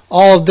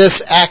 All of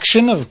this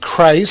action of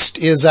Christ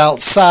is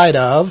outside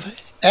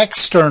of,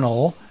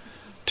 external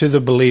to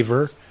the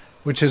believer,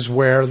 which is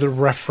where the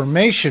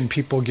Reformation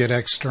people get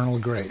external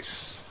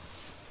grace.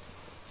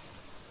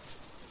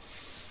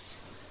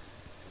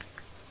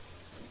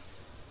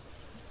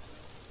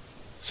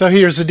 So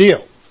here's the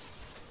deal.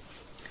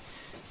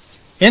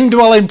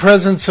 Indwelling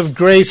presence of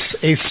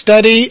grace, a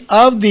study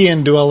of the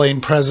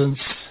indwelling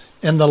presence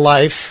in the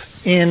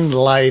life, in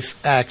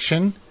life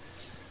action.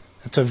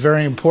 That's a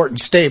very important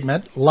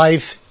statement.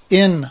 Life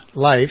in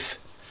life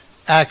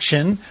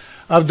action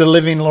of the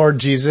living Lord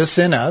Jesus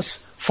in us,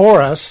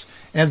 for us,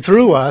 and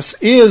through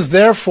us is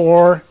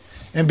therefore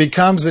and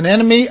becomes an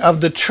enemy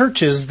of the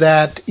churches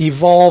that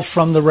evolved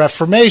from the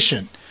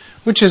Reformation,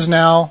 which is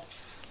now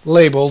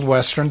labeled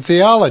Western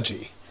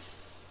theology.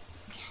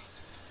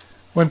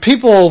 When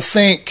people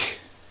think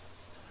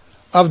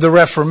of the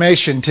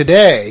Reformation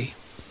today,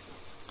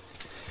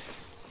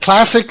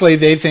 classically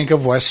they think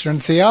of Western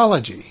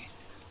theology.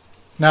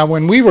 Now,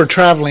 when we were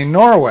traveling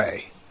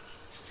Norway,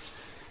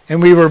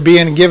 and we were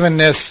being given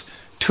this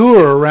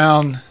tour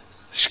around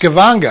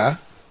Stavanger,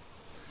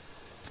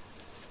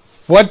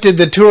 what did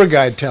the tour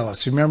guide tell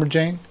us? You remember,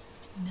 Jane?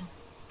 No.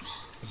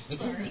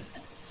 Sorry. I don't know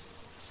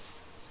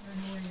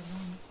where you're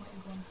going, what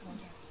you're going for.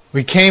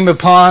 We came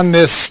upon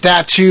this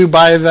statue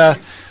by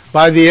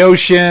the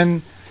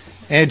ocean,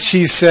 and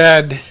she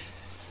said,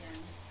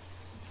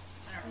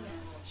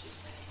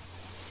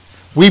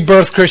 we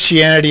birthed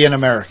Christianity in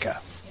America.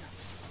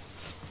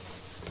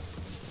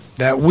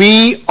 That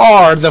we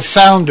are the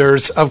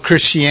founders of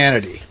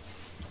Christianity.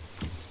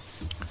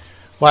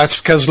 Well,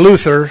 that's because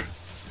Luther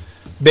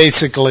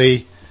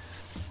basically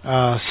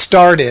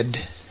started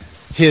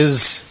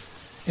his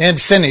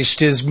and finished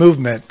his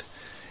movement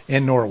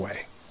in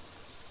Norway.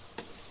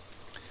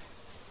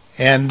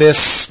 And this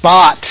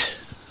spot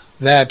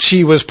that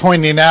she was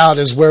pointing out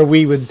is where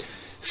we would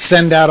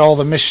send out all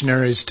the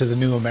missionaries to the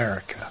new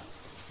America.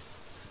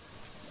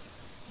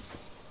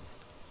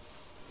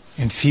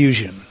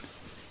 Infusion.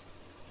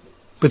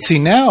 But see,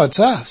 now it's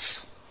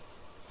us.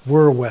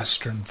 We're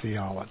Western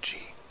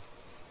theology.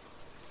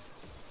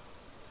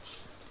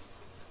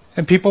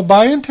 And people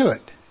buy into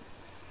it.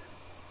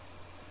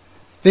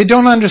 They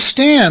don't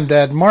understand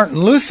that Martin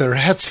Luther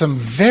had some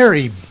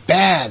very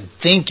bad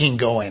thinking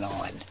going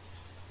on.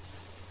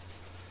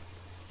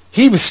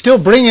 He was still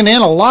bringing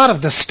in a lot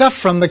of the stuff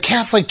from the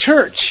Catholic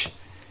Church.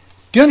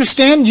 Do you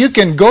understand? You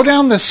can go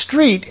down the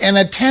street and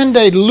attend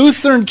a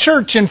Lutheran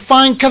church and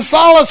find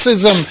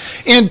Catholicism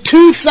in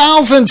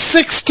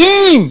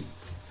 2016.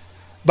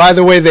 By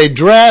the way they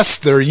dress,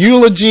 their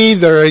eulogy,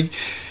 their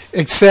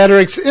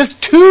etc. It's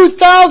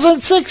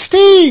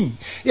 2016.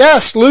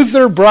 Yes,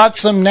 Luther brought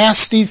some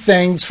nasty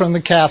things from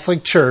the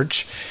Catholic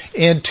Church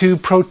into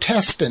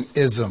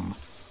Protestantism.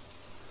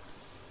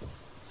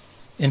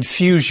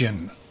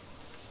 Infusion.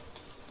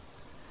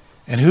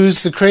 And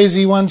who's the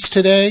crazy ones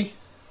today?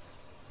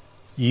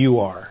 You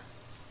are.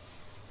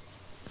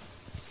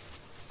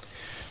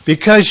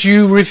 Because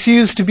you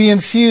refuse to be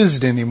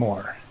infused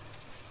anymore.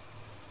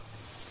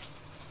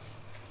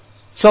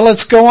 So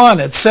let's go on.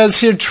 It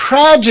says here,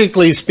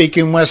 tragically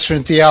speaking,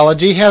 Western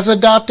theology has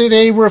adopted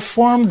a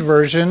reformed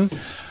version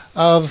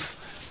of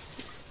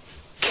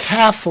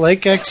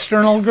Catholic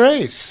external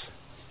grace.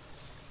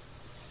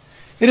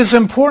 It is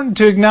important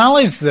to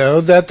acknowledge,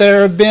 though, that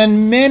there have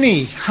been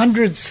many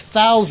hundreds,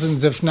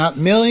 thousands, if not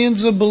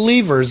millions of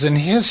believers in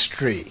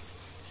history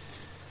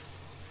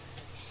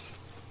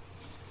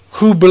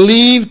who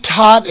believed,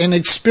 taught, and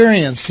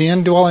experienced the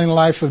indwelling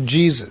life of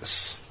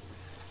Jesus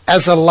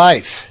as a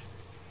life.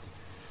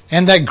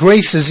 And that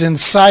grace is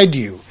inside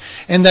you.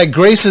 And that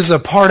grace is a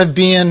part of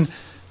being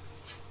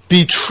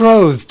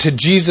betrothed to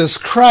Jesus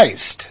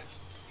Christ.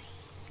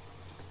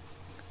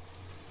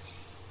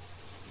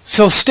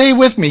 So stay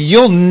with me.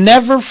 You'll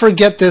never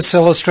forget this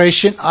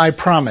illustration, I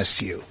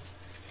promise you,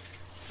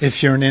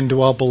 if you're an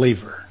indwelt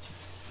believer.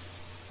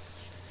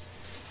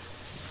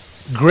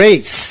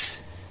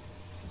 Grace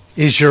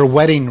is your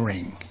wedding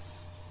ring.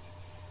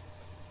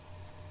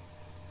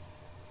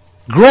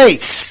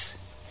 Grace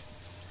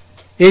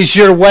is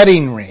your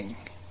wedding ring.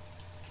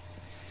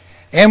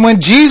 And when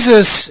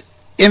Jesus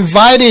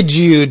invited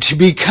you to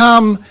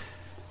become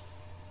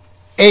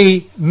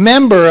a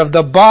member of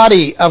the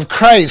body of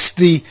Christ,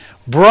 the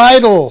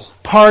bridal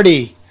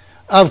party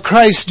of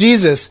Christ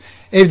Jesus,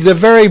 the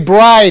very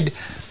bride,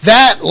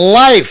 that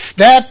life,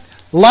 that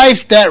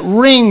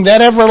ring,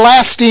 that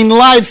everlasting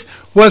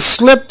life was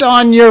slipped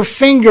on your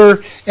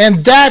finger,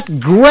 and that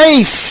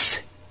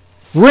grace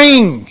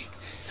ring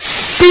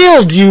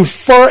sealed you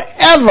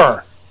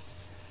forever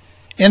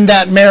in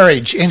that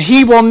marriage. And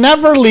He will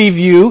never leave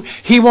you.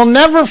 He will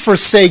never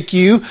forsake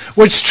you,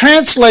 which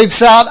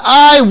translates out,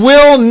 I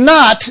will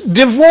not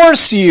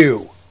divorce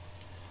you.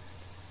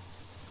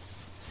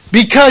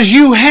 Because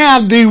you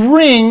have the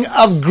ring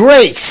of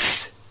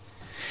grace.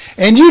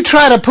 And you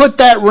try to put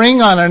that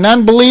ring on an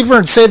unbeliever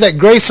and say that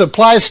grace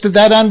applies to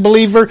that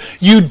unbeliever,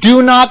 you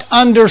do not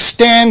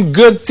understand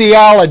good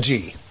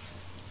theology.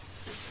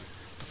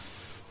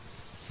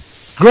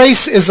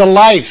 Grace is a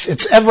life.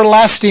 It's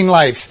everlasting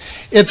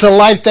life. It's a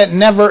life that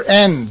never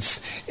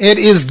ends. It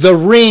is the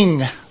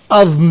ring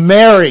of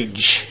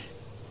marriage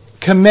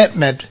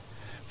commitment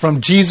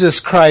from Jesus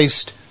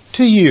Christ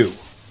to you.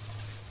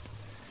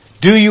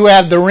 Do you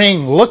have the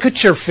ring? Look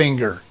at your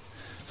finger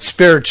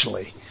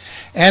spiritually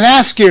and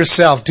ask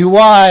yourself, do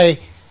I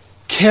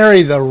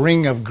carry the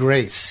ring of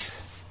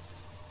grace?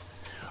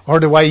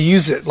 Or do I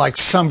use it like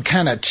some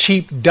kind of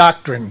cheap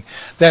doctrine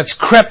that's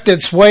crept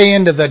its way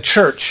into the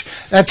church,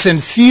 that's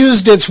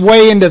infused its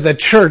way into the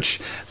church,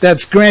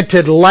 that's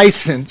granted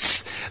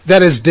license,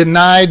 that has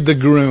denied the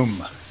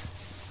groom?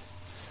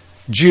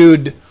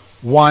 Jude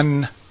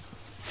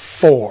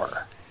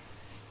 1:4.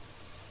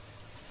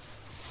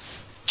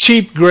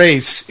 cheap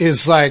grace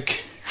is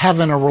like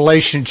having a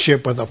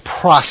relationship with a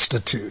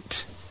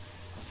prostitute.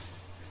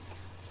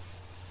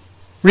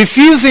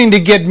 Refusing to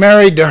get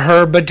married to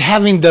her, but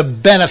having the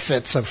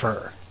benefits of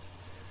her.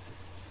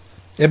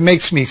 It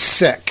makes me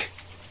sick,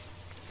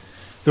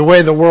 the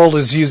way the world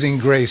is using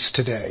grace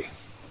today.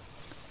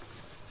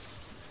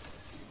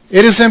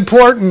 It is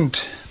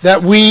important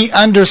that we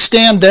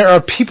understand there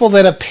are people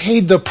that have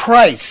paid the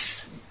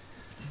price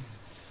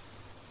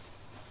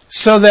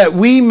so that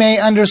we may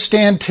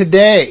understand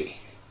today.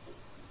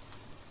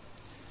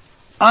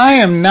 I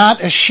am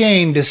not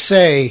ashamed to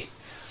say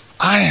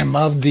I am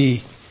of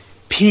the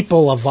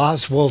people of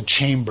Oswald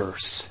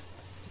Chambers.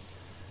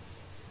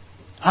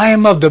 I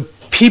am of the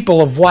people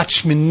of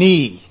Watchman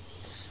Nee.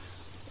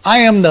 I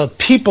am the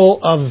people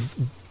of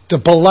the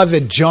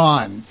beloved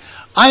John.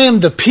 I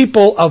am the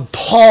people of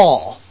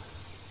Paul.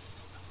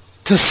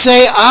 To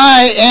say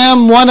I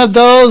am one of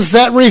those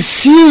that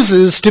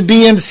refuses to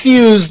be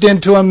infused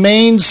into a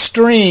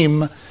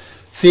mainstream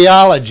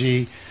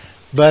theology,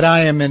 but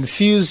I am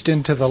infused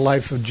into the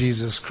life of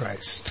Jesus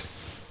Christ,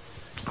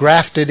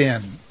 grafted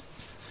in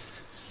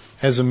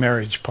as a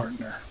marriage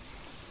partner.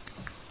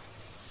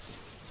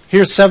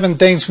 Here's 7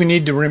 things we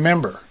need to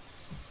remember.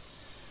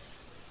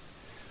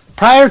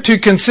 Prior to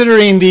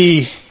considering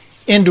the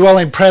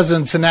indwelling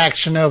presence and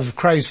action of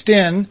Christ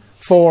in,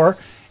 for,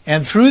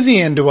 and through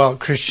the indwelt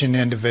Christian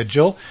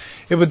individual,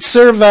 it would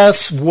serve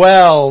us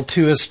well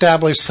to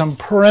establish some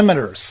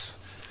perimeters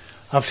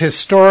of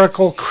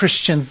historical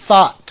Christian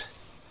thought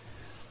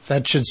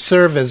that should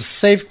serve as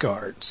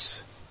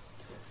safeguards.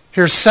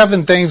 Here's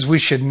 7 things we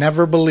should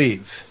never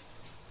believe.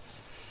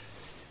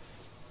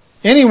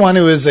 Anyone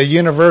who is a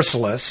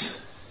universalist,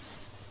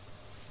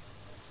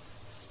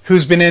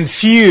 who's been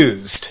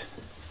infused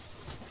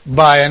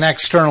by an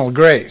external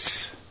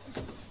grace,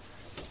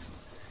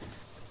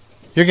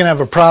 you're going to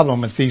have a problem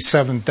with these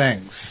 7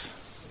 things,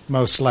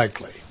 most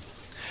likely.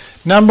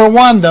 Number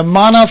 1, the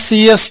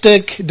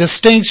monotheistic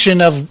distinction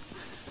of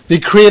the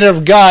Creator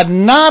of God,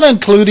 not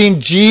including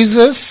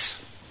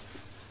Jesus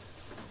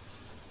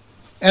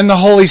and the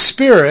Holy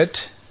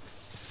Spirit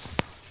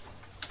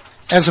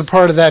as a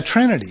part of that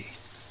Trinity.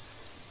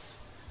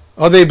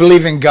 Oh, they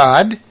believe in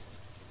God,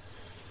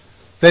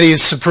 that He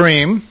is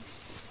supreme,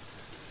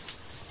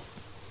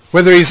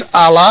 whether He's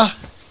Allah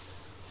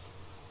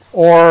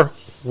or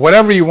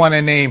whatever you want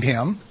to name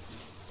Him.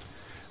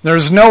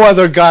 There's no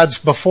other gods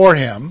before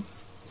Him.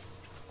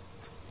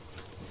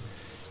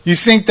 You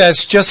think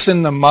that's just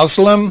in the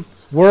Muslim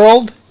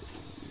world?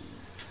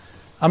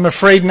 I'm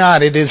afraid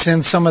not. It is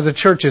in some of the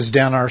churches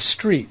down our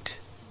street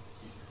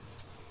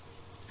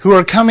who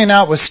are coming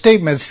out with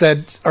statements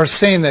that are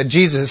saying that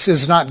Jesus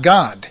is not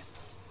God.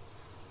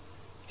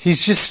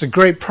 He's just a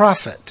great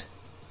prophet.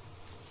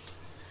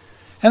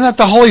 And that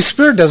the Holy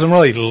Spirit doesn't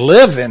really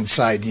live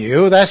inside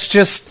you. That's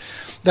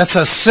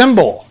a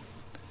symbol.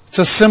 It's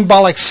a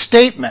symbolic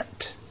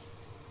statement.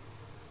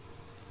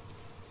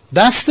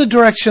 That's the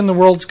direction the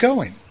world's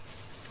going.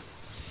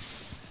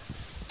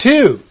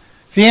 2,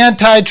 the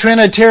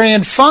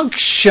anti-Trinitarian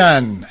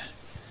function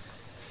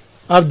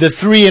of the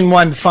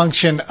 3-in-1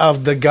 function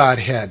of the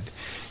Godhead.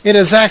 It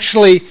is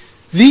actually,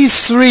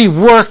 these 3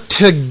 work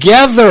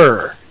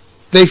together.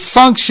 They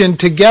function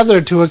together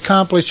to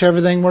accomplish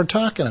everything we're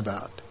talking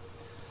about.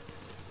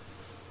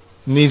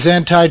 And these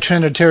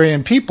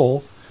anti-Trinitarian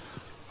people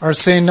are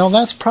saying, no,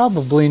 that's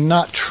probably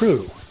not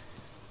true.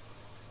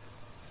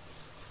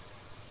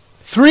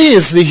 3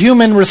 is the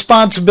human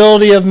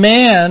responsibility of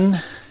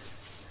man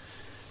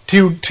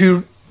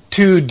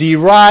to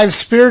derive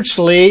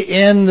spiritually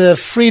in the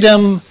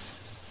freedom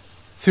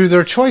through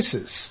their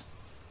choices.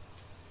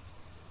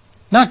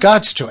 Not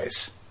God's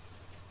choice.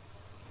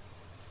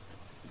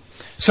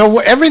 So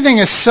everything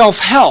is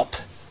self-help.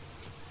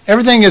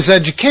 Everything is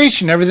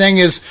education. Everything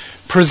is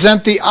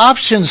present the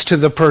options to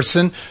the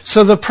person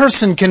so the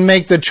person can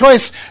make the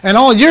choice. And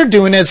all you're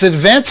doing is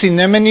advancing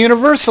them in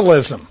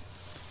universalism.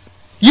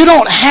 You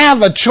don't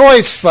have a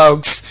choice,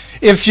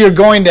 folks, if you're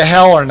going to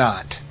hell or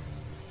not.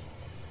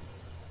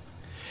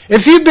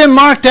 If you've been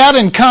marked out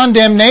in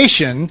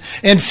condemnation,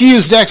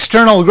 infused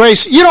external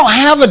grace, you don't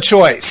have a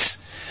choice.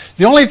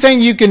 The only thing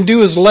you can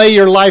do is lay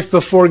your life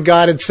before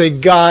God and say,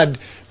 God,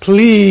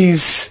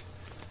 please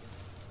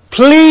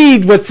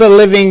plead with the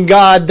living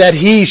God that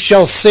He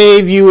shall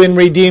save you and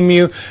redeem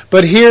you.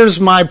 But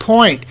here's my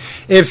point.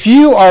 If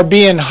you are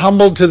being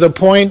humbled to the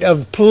point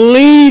of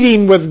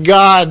pleading with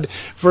God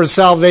for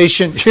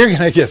salvation, you're going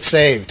to get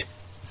saved.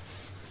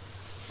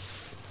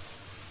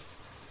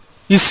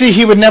 You see,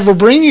 He would never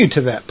bring you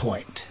to that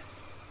point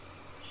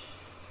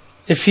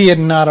if He had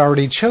not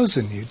already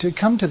chosen you to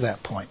come to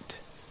that point.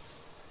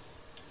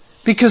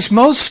 Because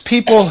most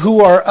people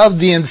who are of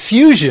the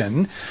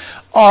infusion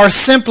are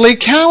simply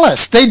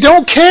callous. They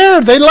don't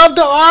care. They love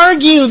to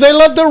argue. They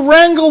love to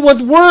wrangle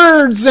with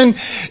words and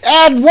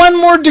add one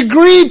more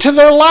degree to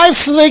their life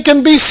so they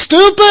can be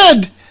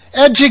stupid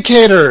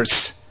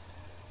educators.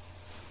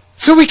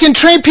 So we can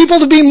train people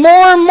to be more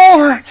and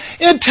more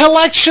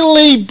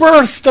intellectually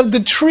birthed of the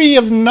tree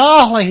of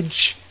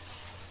knowledge.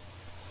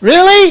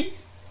 Really?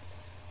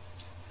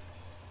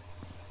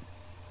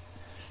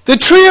 The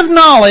tree of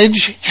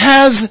knowledge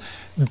has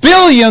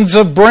billions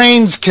of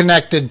brains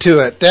connected to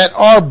it that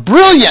are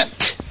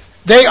brilliant.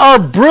 They are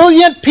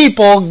brilliant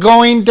people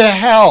going to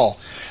hell.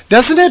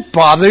 Doesn't it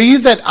bother you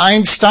that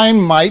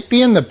Einstein might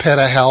be in the pit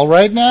of hell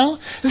right now?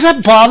 Does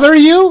that bother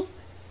you?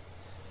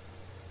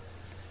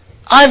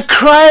 I've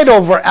cried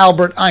over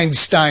Albert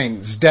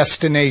Einstein's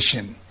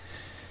destination.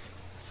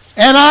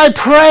 And I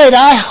prayed,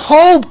 I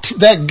hoped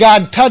that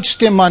God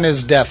touched him on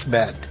his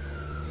deathbed.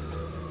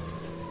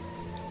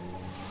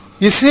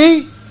 You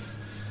see?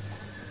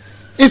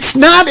 It's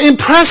not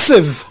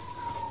impressive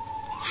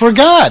for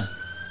God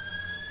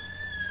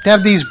to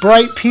have these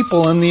bright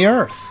people in the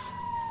earth.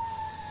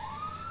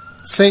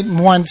 Satan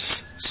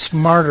wants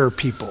smarter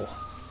people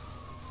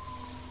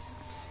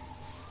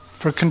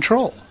for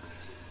control.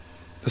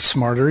 The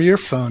smarter your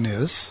phone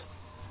is,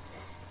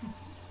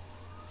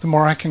 the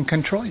more I can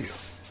control you.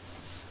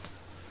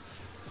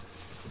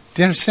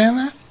 Do you understand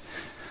that?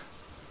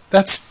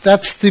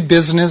 That's the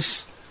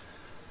business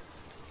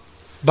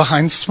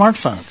behind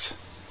smartphones.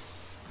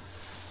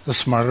 The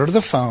smarter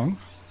the phone,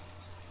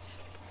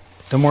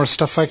 the more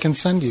stuff I can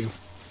send you.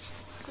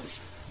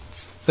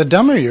 The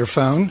dumber your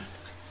phone,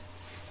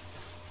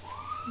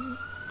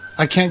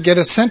 I can't get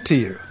it sent to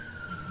you.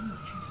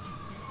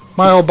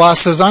 My old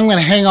boss says, I'm going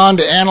to hang on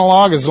to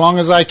analog as long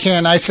as I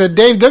can. I said,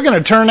 Dave, they're going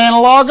to turn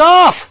analog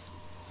off.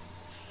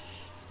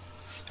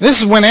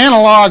 This is when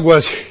analog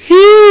was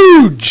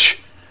huge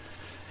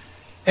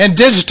and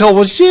digital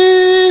was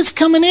just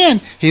coming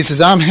in. He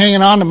says, I'm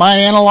hanging on to my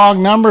analog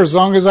number as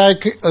long as I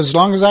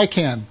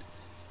can.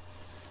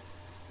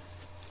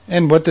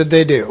 And what did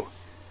they do?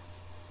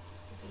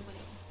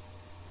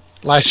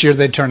 Last year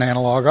they turned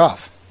analog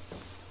off.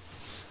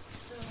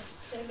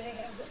 They may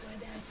have, but my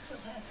dad still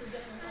has his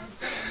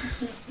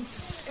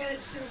analog. And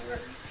it still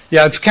works.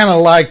 Yeah, it's kind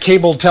of like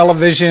cable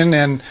television,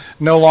 and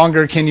no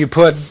longer can you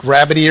put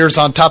rabbit ears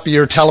on top of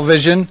your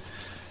television.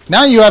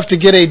 Now you have to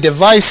get a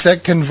device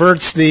that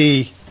converts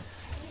the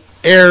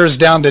airs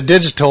down to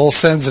digital,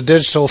 sends a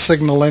digital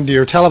signal into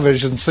your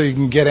television so you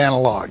can get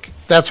analog.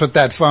 That's what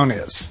that phone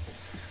is.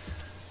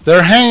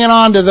 They're hanging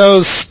on to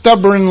those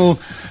stubborn,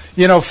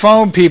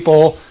 phone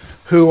people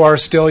who are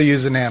still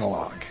using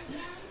analog.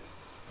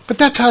 But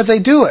that's how they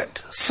do it.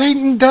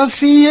 Satan does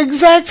the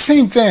exact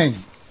same thing.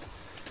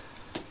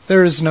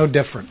 There is no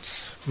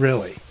difference,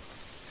 really.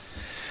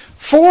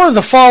 For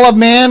the fall of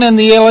man and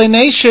the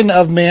alienation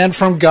of man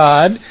from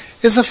God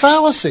is a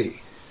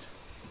fallacy.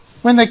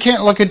 When they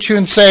can't look at you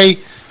and say,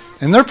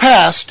 in their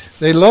past,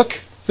 they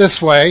look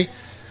this way,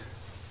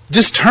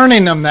 just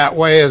turning them that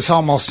way is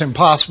almost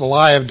impossible,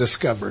 I have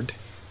discovered.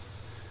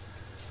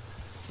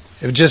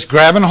 If just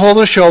grab and hold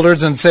their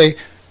shoulders and say,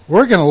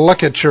 we're going to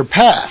look at your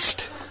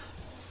past.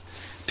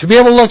 To be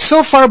able to look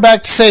so far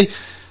back to say,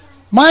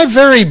 my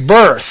very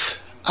birth,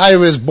 I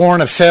was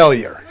born a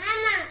failure.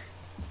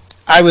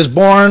 I was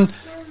born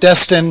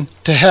destined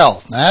to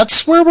hell.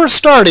 That's where we're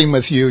starting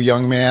with you,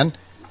 young man.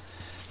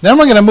 Then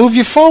we're going to move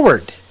you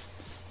forward.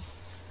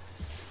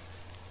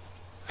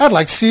 I'd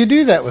like to see you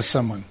do that with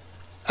someone.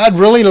 I'd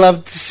really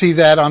love to see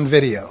that on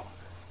video.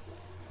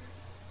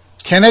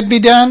 Can it be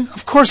done?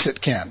 Of course it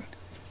can.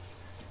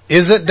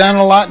 Is it done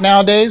a lot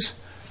nowadays?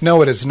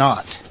 No, it is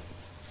not.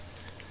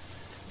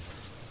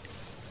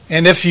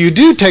 And if you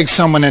do take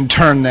someone and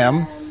turn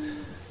them,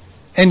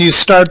 and you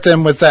start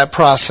them with that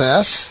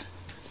process,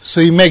 so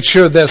you make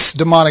sure this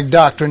demonic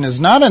doctrine is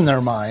not in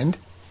their mind,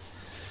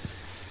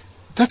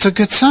 that's a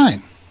good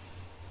sign.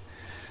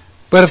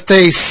 But if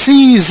they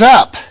seize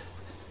up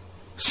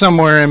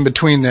somewhere in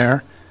between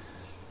there,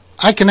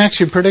 I can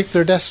actually predict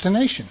their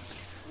destination.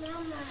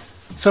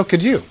 So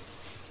could you.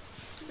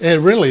 It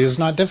really is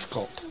not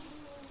difficult.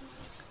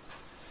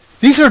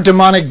 These are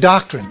demonic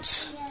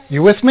doctrines.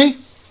 You with me?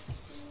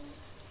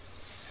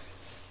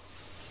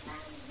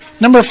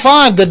 Number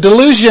 5, the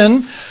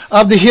delusion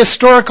of the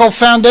historical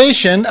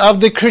foundation of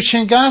the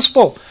Christian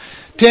gospel.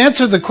 To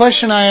answer the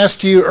question I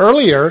asked you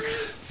earlier,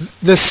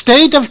 the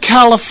state of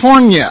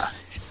California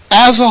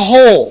as a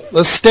whole,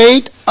 the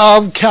state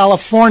of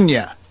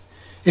California,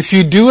 if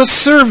you do a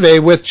survey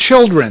with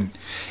children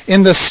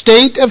in the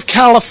state of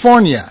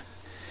California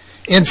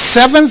in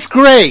 7th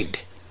grade,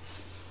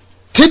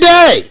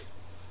 today,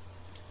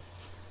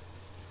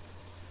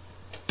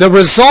 the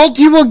result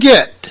you will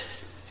get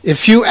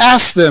if you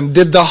ask them,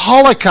 did the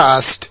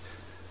Holocaust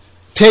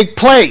take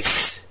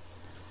place?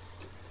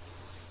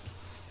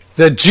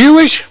 The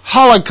Jewish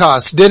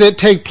Holocaust, did it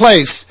take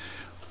place?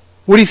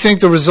 What do you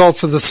think the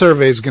results of the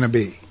survey is going to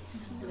be?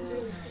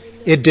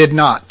 It did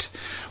not.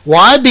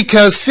 Why?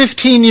 Because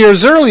 15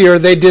 years earlier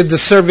they did the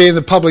survey in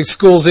the public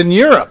schools in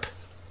Europe.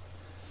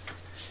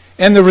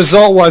 And the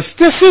result was,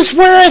 this is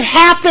where it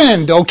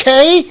happened,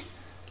 okay?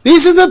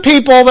 These are the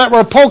people that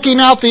were poking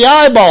out the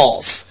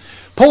eyeballs,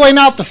 pulling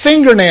out the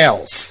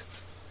fingernails,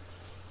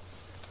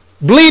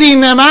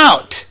 bleeding them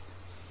out.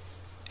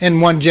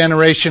 And one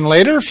generation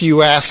later, if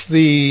you ask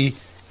the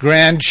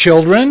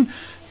grandchildren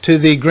to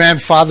the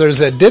grandfathers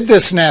that did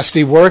this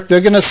nasty work,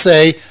 they're going to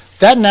say,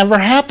 that never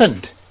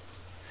happened.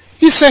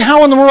 You say,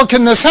 how in the world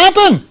can this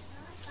happen?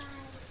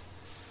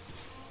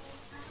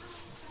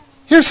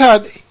 Here's how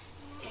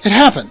it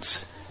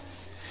happens.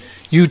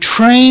 You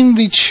train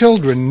the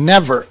children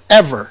never,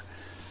 ever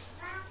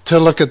to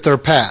look at their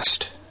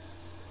past.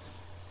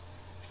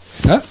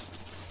 Huh?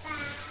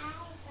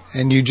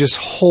 And you just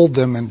hold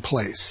them in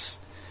place.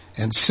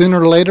 And sooner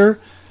or later,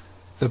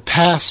 the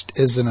past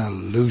is an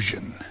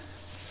illusion.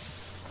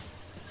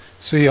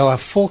 So you'll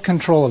have full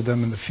control of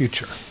them in the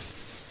future.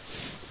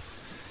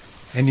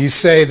 And you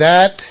say,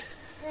 that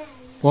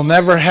will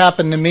never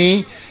happen to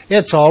me.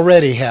 It's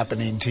already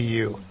happening to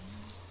you.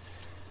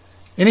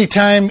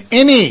 Anytime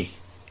any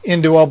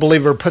indwell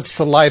believer puts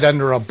the light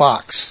under a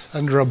box,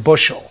 under a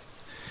bushel,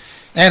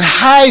 and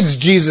hides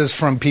Jesus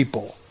from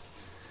people,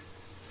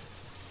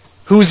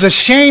 who's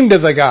ashamed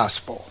of the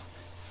gospel,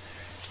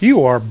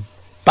 you are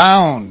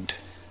bound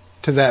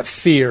to that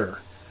fear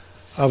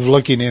of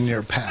looking in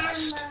your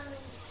past.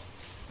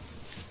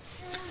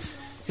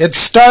 It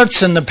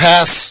starts in the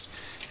past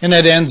and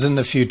it ends in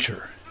the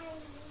future.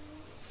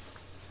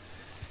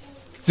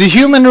 The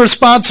human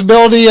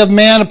responsibility of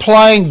man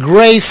applying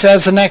grace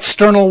as an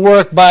external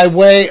work by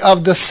way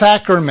of the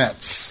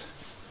sacraments.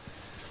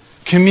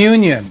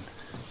 Communion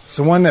is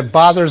the one that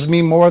bothers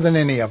me more than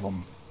any of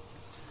them.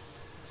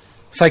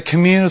 It's like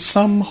communion is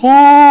some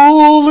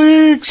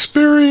holy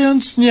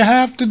experience and you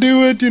have to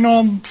do it,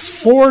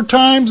 4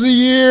 times a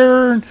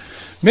year, and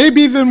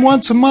maybe even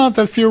once a month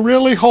if you're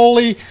really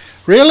holy.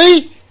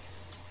 Really?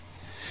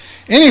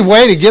 Any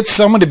way to get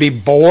someone to be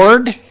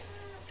bored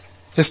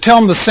is tell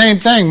them the same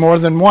thing more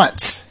than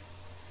once,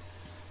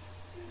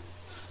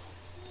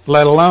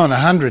 let alone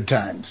 100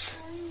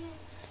 times.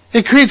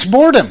 It creates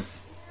boredom.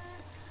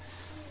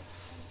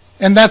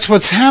 And that's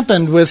what's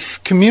happened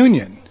with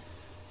communion.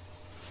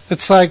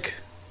 It's like,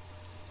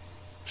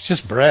 it's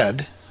just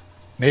bread.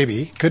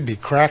 Maybe. Could be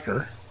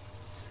cracker.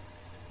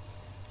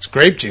 It's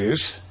grape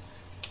juice.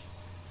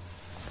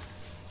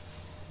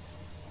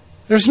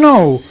 There's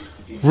no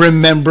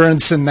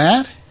remembrance in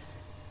that.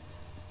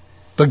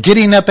 But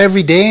getting up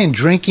every day and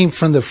drinking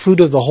from the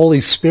fruit of the Holy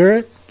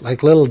Spirit,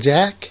 like little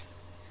Jack,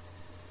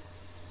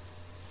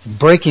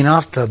 breaking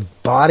off the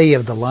body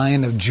of the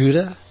Lion of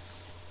Judah,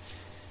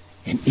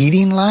 and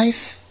eating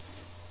life,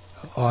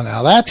 oh,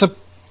 now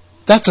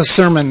that's a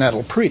sermon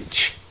that'll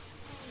preach.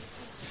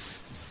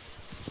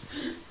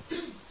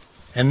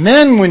 And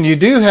then when you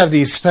do have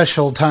these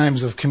special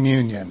times of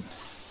communion,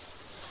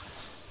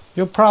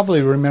 you'll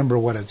probably remember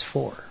what it's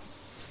for.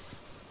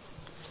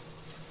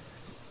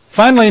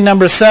 Finally,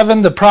 number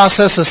 7, the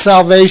process of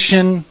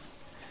salvation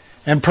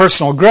and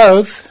personal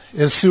growth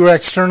is through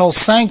external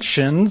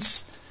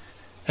sanctions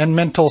and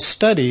mental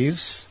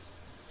studies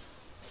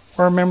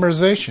or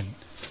memorization.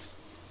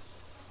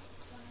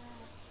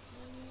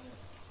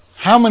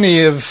 How many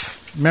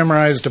have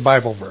memorized a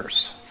Bible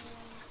verse?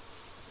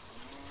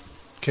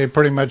 Okay,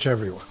 pretty much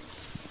everyone.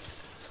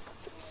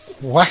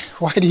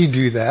 Why do you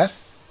do that?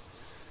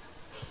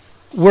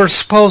 We're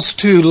supposed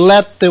to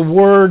let the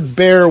Word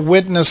bear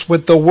witness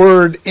with the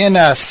Word in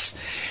us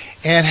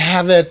and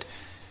have it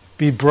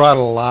be brought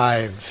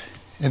alive.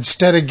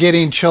 Instead of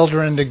getting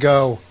children to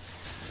go,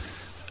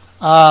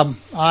 I've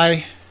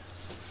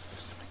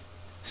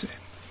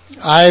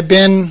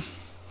been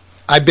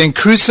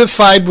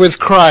crucified with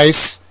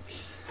Christ.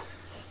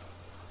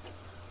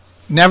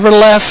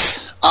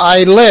 Nevertheless,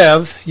 I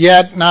live,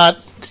 yet not...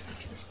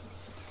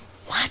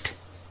 What?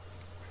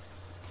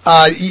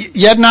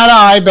 Yet not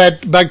I,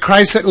 but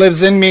Christ that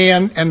lives in me,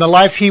 and the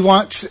life He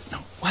wants...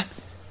 What?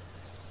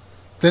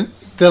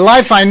 The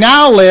life I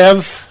now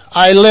live,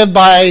 I live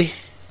by...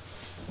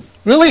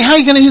 Really? How are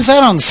you going to use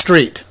that on the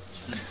street?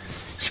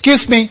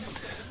 Excuse me.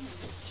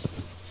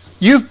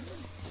 You've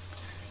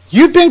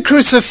been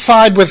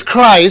crucified with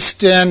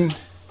Christ, and...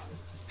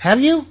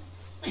 Have you?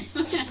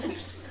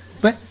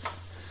 But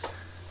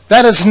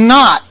that is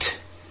not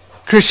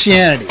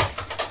Christianity.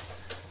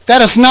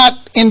 That is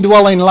not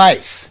indwelling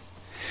life.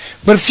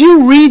 But if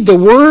you read the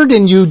Word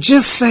and you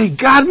just say,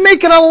 God,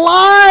 make it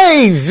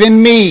alive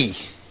in me.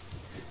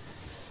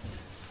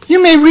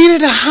 You may read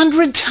it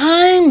 100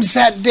 times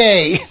that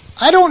day.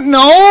 I don't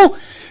know,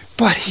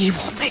 but He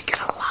will make it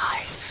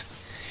alive.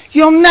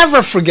 You'll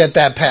never forget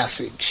that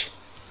passage.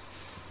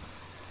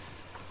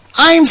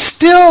 I'm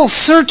still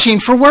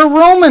searching for where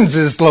Romans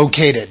is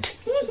located.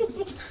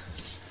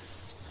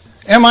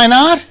 Am I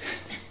not?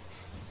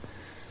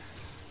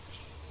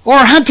 Or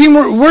hunting,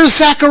 where's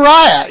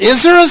Zechariah?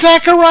 Is there a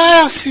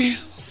Zechariah? See,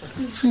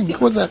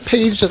 go to that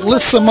page that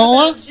lists them all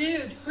up.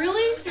 Jude.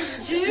 Really?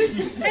 Jude?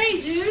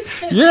 Hey, Jude.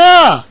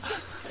 Yeah.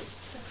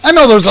 I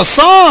know there's a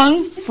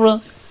song.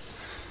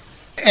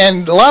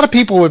 And a lot of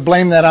people would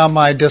blame that on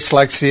my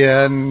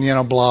dyslexia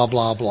and, blah,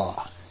 blah,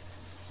 blah.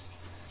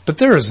 But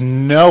there is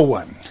no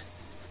one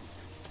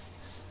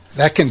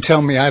that can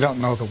tell me I don't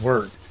know the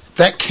Word.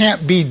 That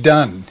can't be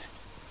done.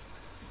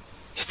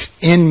 It's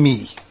in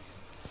me.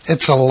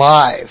 It's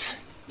alive.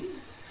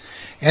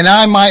 And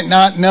I might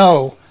not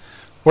know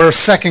where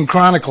 2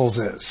 Chronicles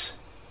is,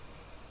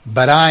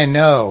 but I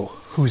know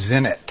who's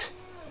in it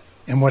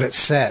and what it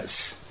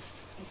says.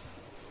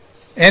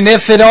 And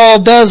if it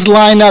all does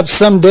line up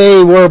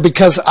someday where,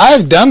 because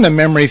I've done the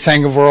memory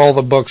thing of where all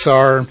the books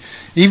are,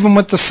 even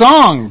with the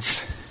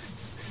songs.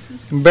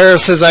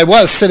 Embarrassed as I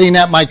was sitting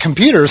at my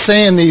computer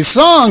saying these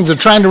songs and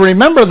trying to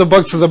remember the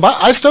books of the Bible,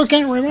 I still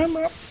can't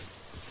remember.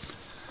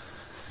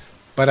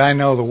 But I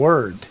know the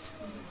Word.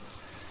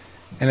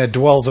 And it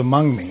dwells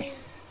among me,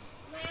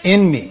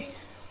 in me.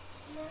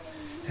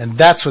 And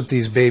that's what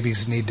these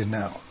babies need to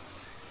know.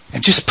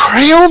 And just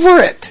pray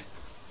over it.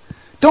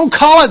 Don't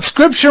call it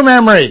scripture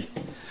memory.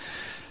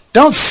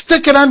 Don't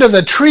stick it under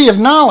the tree of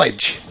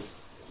knowledge.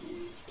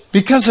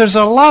 Because there's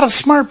a lot of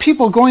smart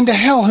people going to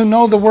hell who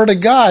know the Word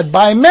of God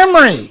by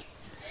memory.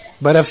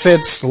 But if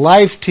it's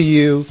life to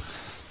you,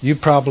 you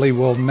probably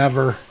will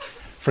never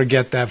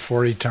forget that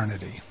for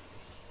eternity.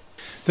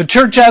 The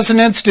church as an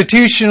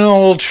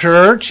institutional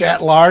church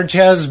at large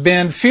has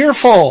been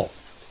fearful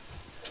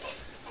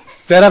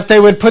that if they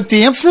would put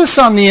the emphasis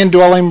on the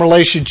indwelling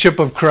relationship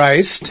of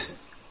Christ,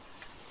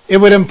 it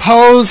would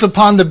impose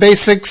upon the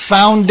basic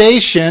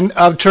foundation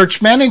of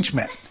church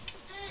management.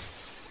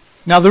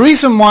 Now, the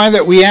reason why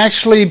that we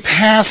actually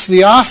pass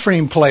the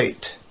offering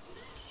plate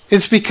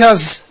is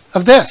because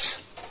of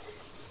this.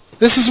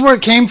 This is where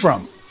it came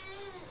from.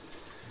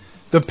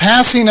 The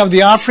passing of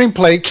the offering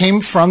plate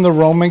came from the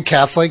Roman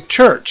Catholic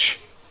Church.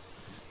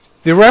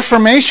 The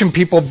Reformation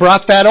people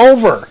brought that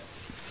over.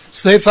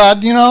 So they thought,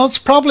 it's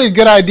probably a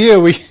good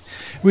idea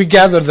we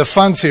gather the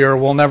funds here or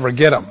we'll never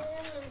get them.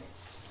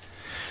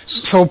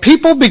 So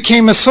people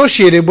became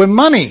associated with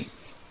money.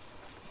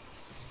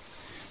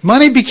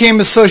 Money became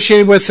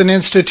associated with an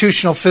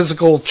institutional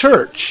physical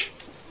church.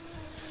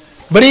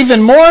 But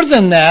even more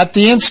than that,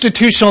 the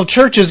institutional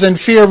church is in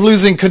fear of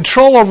losing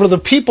control over the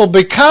people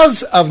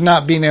because of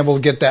not being able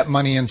to get that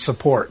money and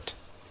support.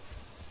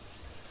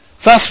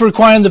 Thus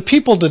requiring the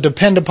people to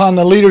depend upon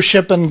the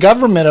leadership and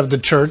government of the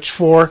church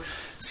for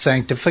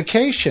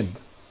sanctification.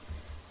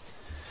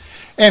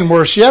 And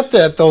worse yet,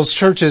 that those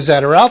churches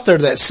that are out there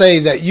that say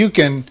that you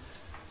can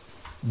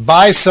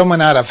buy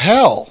someone out of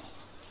hell,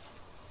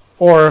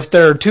 or if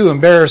they're too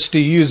embarrassed to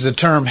use the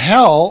term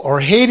hell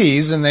or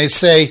Hades and they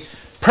say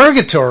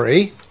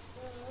purgatory,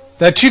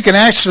 that you can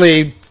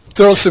actually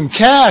throw some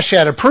cash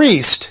at a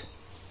priest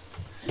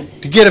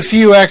to get a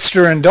few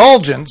extra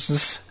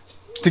indulgences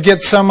to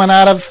get someone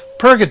out of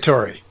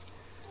purgatory.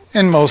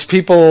 And most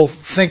people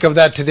think of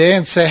that today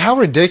and say, how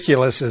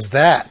ridiculous is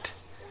that?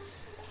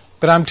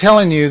 But I'm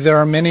telling you, there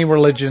are many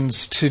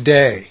religions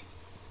today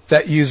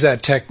that use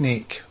that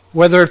technique.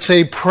 Whether it's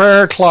a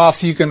prayer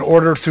cloth you can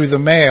order through the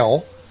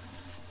mail,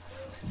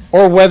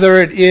 or whether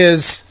it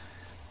is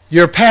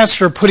your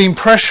pastor putting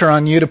pressure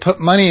on you to put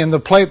money in the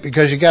plate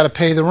because you got to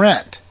pay the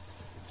rent.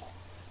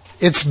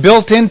 It's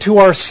built into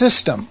our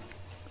system.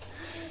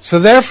 So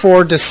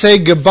therefore, to say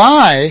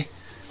goodbye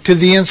to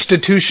the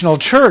institutional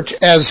church,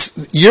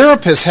 as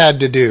Europe has had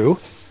to do,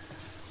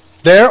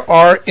 there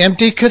are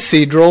empty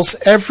cathedrals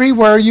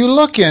everywhere you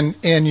look in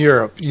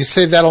Europe. You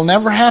say that'll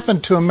never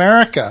happen to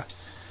America.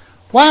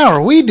 Wow,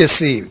 are we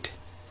deceived?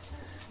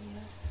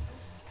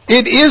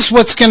 It is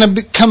what's going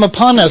to come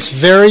upon us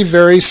very,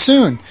 very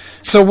soon.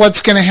 So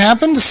what's going to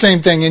happen? The same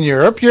thing in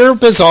Europe.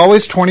 Europe is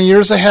always 20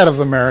 years ahead of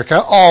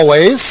America,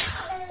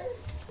 always.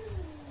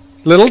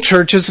 Little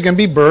churches are going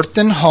to be birthed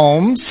in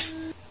homes,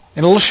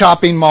 in little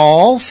shopping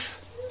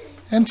malls,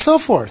 and so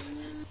forth.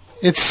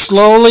 It's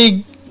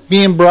slowly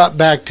being brought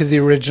back to the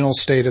original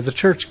state of the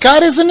church.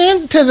 God isn't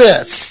into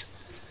this.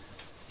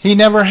 He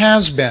never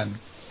has been.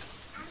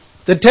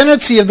 The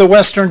tendency of the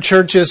Western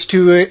church is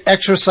to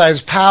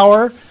exercise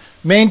power,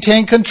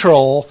 maintain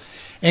control,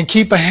 and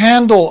keep a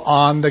handle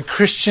on the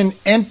Christian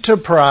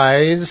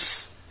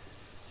enterprise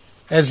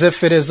as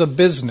if it is a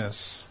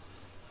business.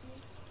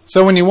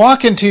 So when you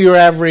walk into your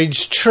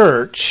average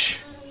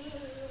church,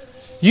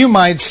 you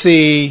might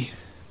see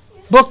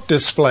book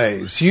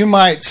displays, you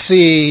might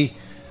see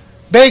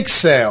bake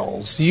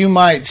sales, you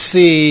might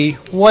see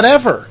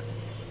whatever,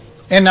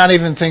 and not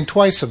even think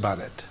twice about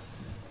it.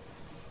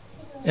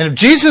 And if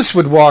Jesus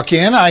would walk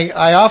in,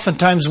 I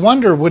oftentimes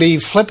wonder, would he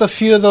flip a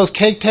few of those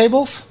cake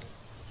tables?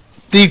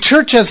 The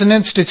church as an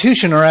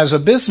institution or as a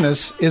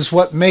business is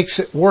what makes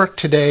it work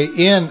today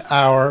in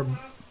our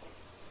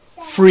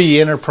free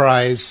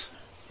enterprise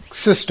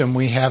system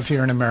we have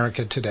here in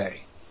America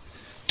today.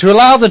 To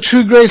allow the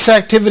true grace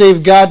activity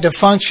of God to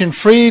function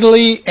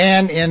freely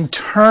and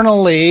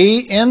internally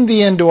in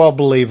the indwelt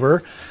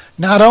believer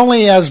not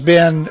only has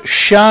been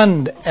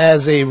shunned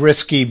as a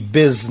risky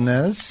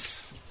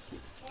business,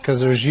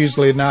 because there's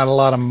usually not a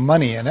lot of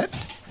money in it,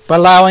 but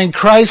allowing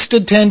Christ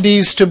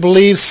attendees to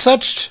believe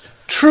such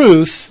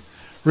truth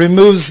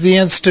removes the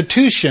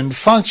institution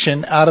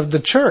function out of the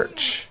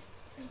church,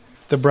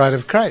 the bride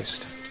of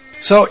Christ.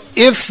 So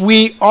if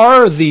we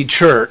are the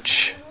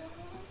church,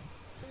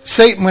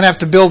 Satan would have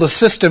to build a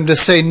system to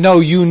say, no,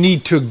 you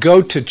need to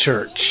go to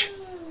church.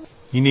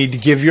 You need to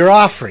give your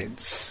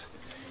offerings.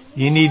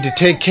 You need to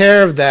take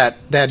care of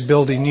that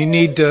building. You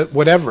need to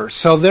whatever.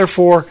 So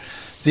therefore,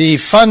 the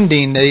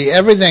funding,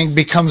 everything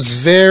becomes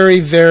very,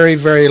 very,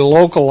 very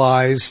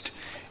localized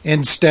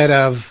instead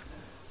of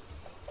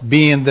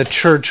being the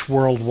church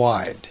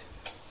worldwide.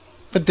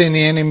 But then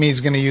the enemy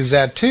is going to use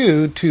that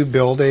too to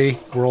build a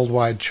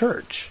worldwide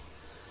church.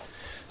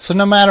 So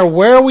no matter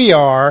where we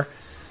are,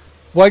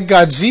 what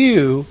God's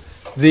view,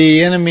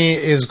 the enemy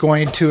is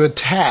going to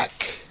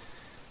attack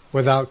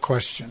without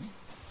question.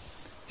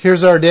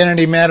 Here's our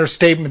Identity Matters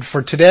statement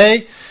for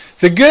today.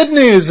 The good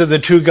news of the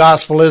true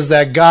gospel is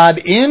that God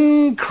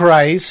in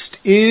Christ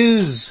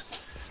is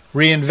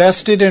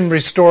reinvested and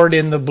restored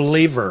in the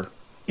believer,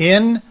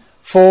 in,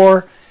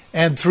 for,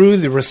 and through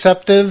the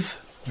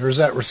receptive, there's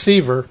that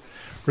receiver,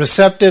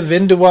 receptive,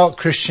 indwelt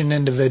Christian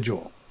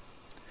individual.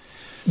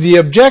 The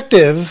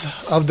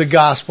objective of the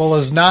gospel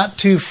is not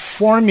to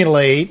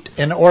formulate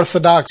an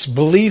orthodox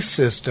belief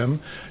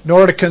system,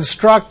 nor to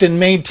construct and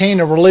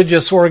maintain a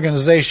religious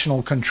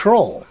organizational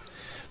control.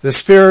 The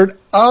Spirit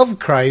of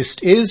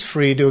Christ is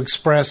free to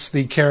express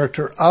the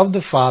character of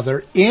the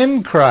Father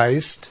in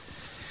Christ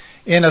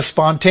in a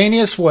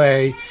spontaneous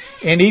way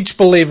in each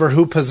believer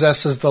who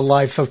possesses the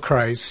life of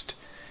Christ,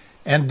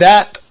 and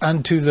that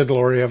unto the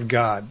glory of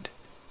God.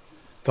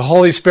 The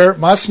Holy Spirit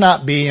must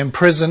not be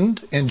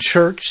imprisoned in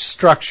church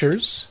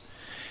structures,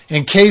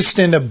 encased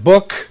in a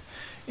book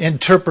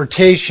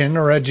interpretation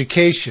or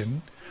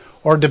education,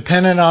 or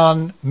dependent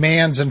on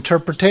man's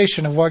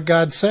interpretation of what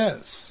God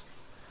says.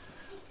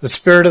 The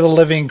Spirit of the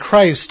living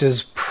Christ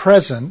is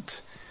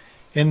present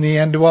in the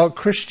indwelt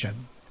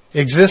Christian,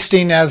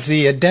 existing as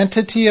the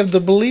identity of the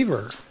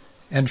believer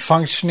and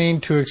functioning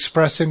to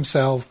express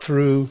himself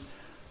through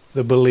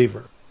the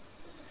believer.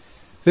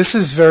 This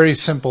is very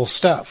simple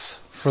stuff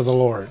for the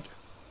Lord.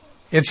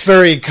 It's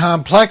very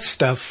complex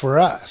stuff for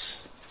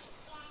us.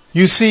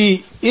 You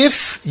see,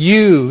 if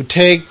you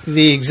take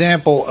the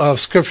example of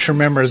Scripture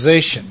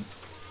memorization,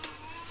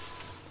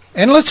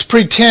 and let's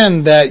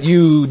pretend that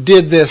you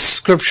did this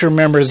Scripture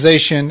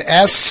memorization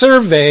as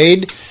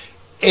surveyed,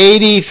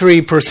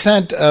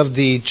 83% of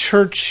the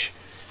church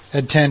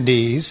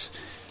attendees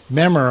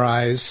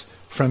memorize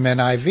from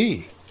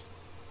NIV.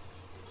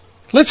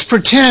 Let's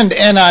pretend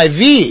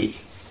NIV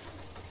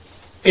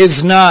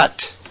is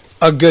not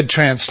a good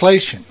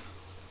translation.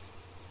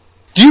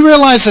 Do you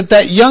realize that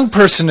that young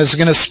person is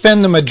going to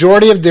spend the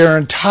majority of their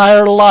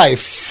entire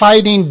life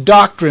fighting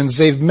doctrines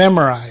they've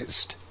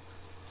memorized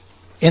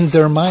in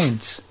their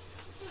minds?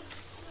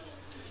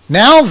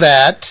 Now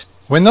that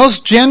when those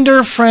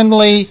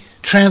gender-friendly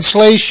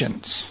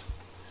translations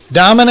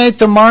dominate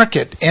the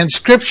market and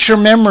Scripture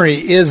memory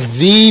is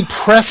the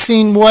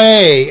pressing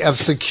way of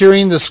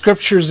securing the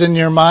Scriptures in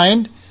your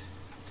mind,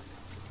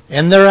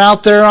 and they're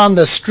out there on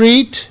the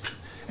street,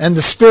 and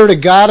the Spirit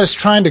of God is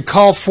trying to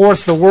call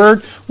forth the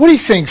Word, what do you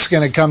think's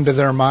going to come to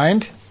their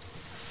mind?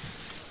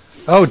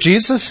 Oh,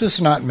 Jesus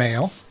is not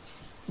male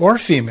or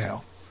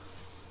female.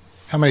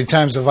 How many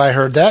times have I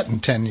heard that in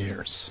 10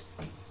 years?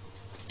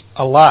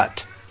 A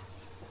lot.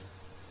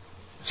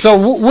 So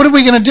what are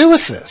we going to do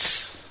with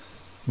this?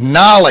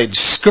 Knowledge,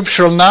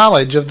 scriptural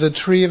knowledge of the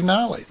tree of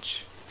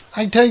knowledge.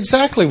 I can tell you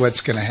exactly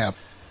what's going to happen.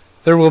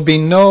 There will be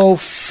no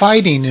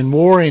fighting and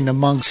warring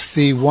amongst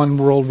the one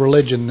world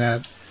religion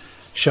that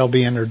shall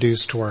be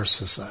introduced to our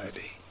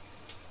society.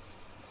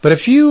 But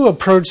if you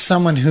approach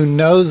someone who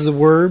knows the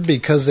Word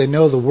because they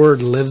know the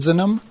Word lives in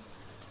them,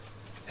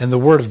 and the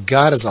Word of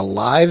God is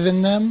alive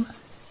in them,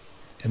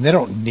 and they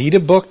don't need a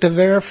book to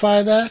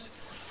verify that,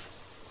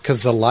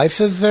 because the life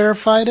has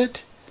verified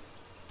it,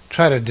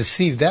 try to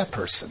deceive that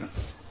person.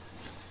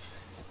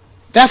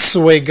 That's the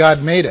way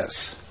God made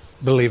us,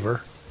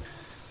 believer.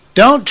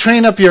 Don't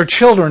train up your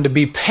children to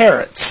be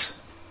parrots.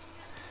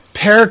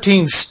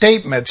 Parroting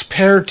statements,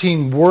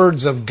 parroting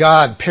words of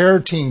God,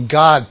 parroting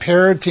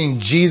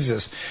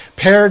Jesus,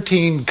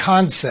 parroting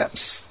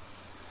concepts.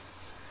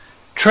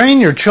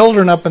 Train your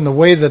children up in the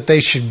way that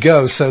they should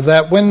go so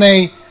that when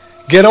they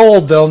get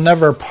old, they'll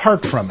never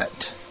part from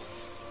it.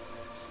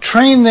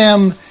 Train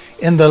them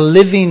in the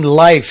living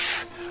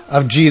life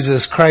of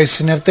Jesus Christ.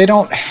 And if they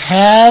don't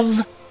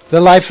have the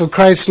life of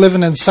Christ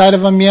living inside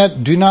of them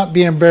yet, do not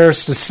be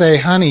embarrassed to say,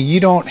 honey, you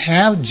don't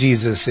have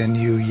Jesus in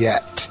you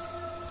yet.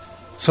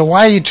 So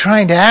why are you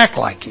trying to act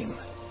like him?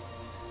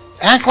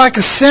 Act like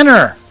a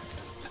sinner.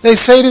 They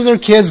say to their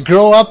kids,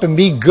 grow up and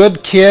be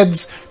good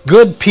kids,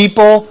 good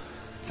people,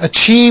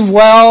 achieve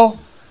well,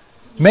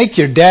 make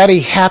your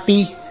daddy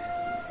happy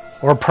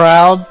or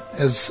proud,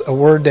 is a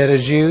word that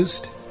is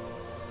used.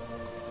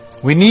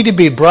 We need to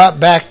be brought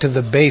back to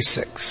the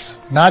basics,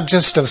 not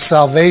just of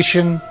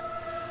salvation,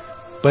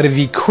 but of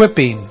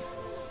equipping.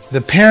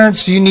 The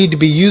parents, you need to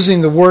be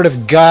using the Word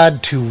of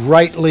God to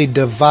rightly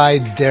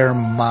divide their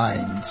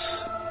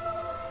minds.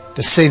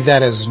 To say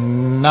that is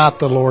not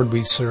the Lord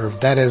we serve.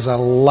 That is a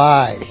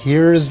lie.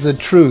 Here is the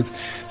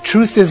truth.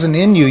 Truth isn't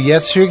in you.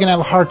 Yes, you're going to have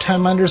a hard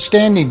time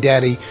understanding,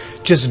 Daddy.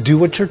 Just do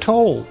what you're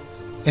told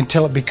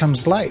until it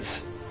becomes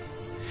life.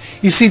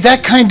 You see,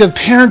 that kind of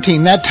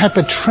parenting, that type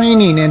of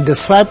training and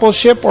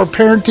discipleship or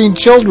parenting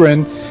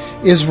children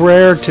is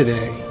rare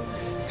today.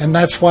 And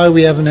that's why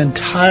we have an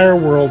entire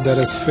world that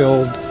is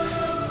filled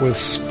with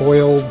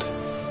spoiled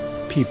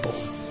people.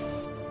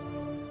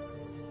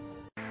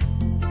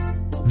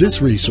 This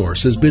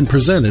resource has been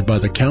presented by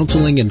the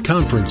Counseling and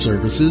Conference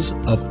Services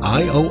of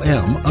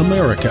IOM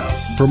America.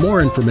 For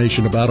more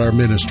information about our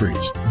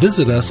ministries,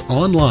 visit us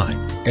online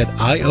at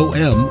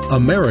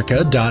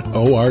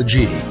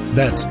iogamerica.org.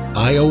 That's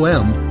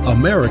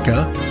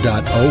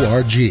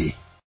iogamerica.org.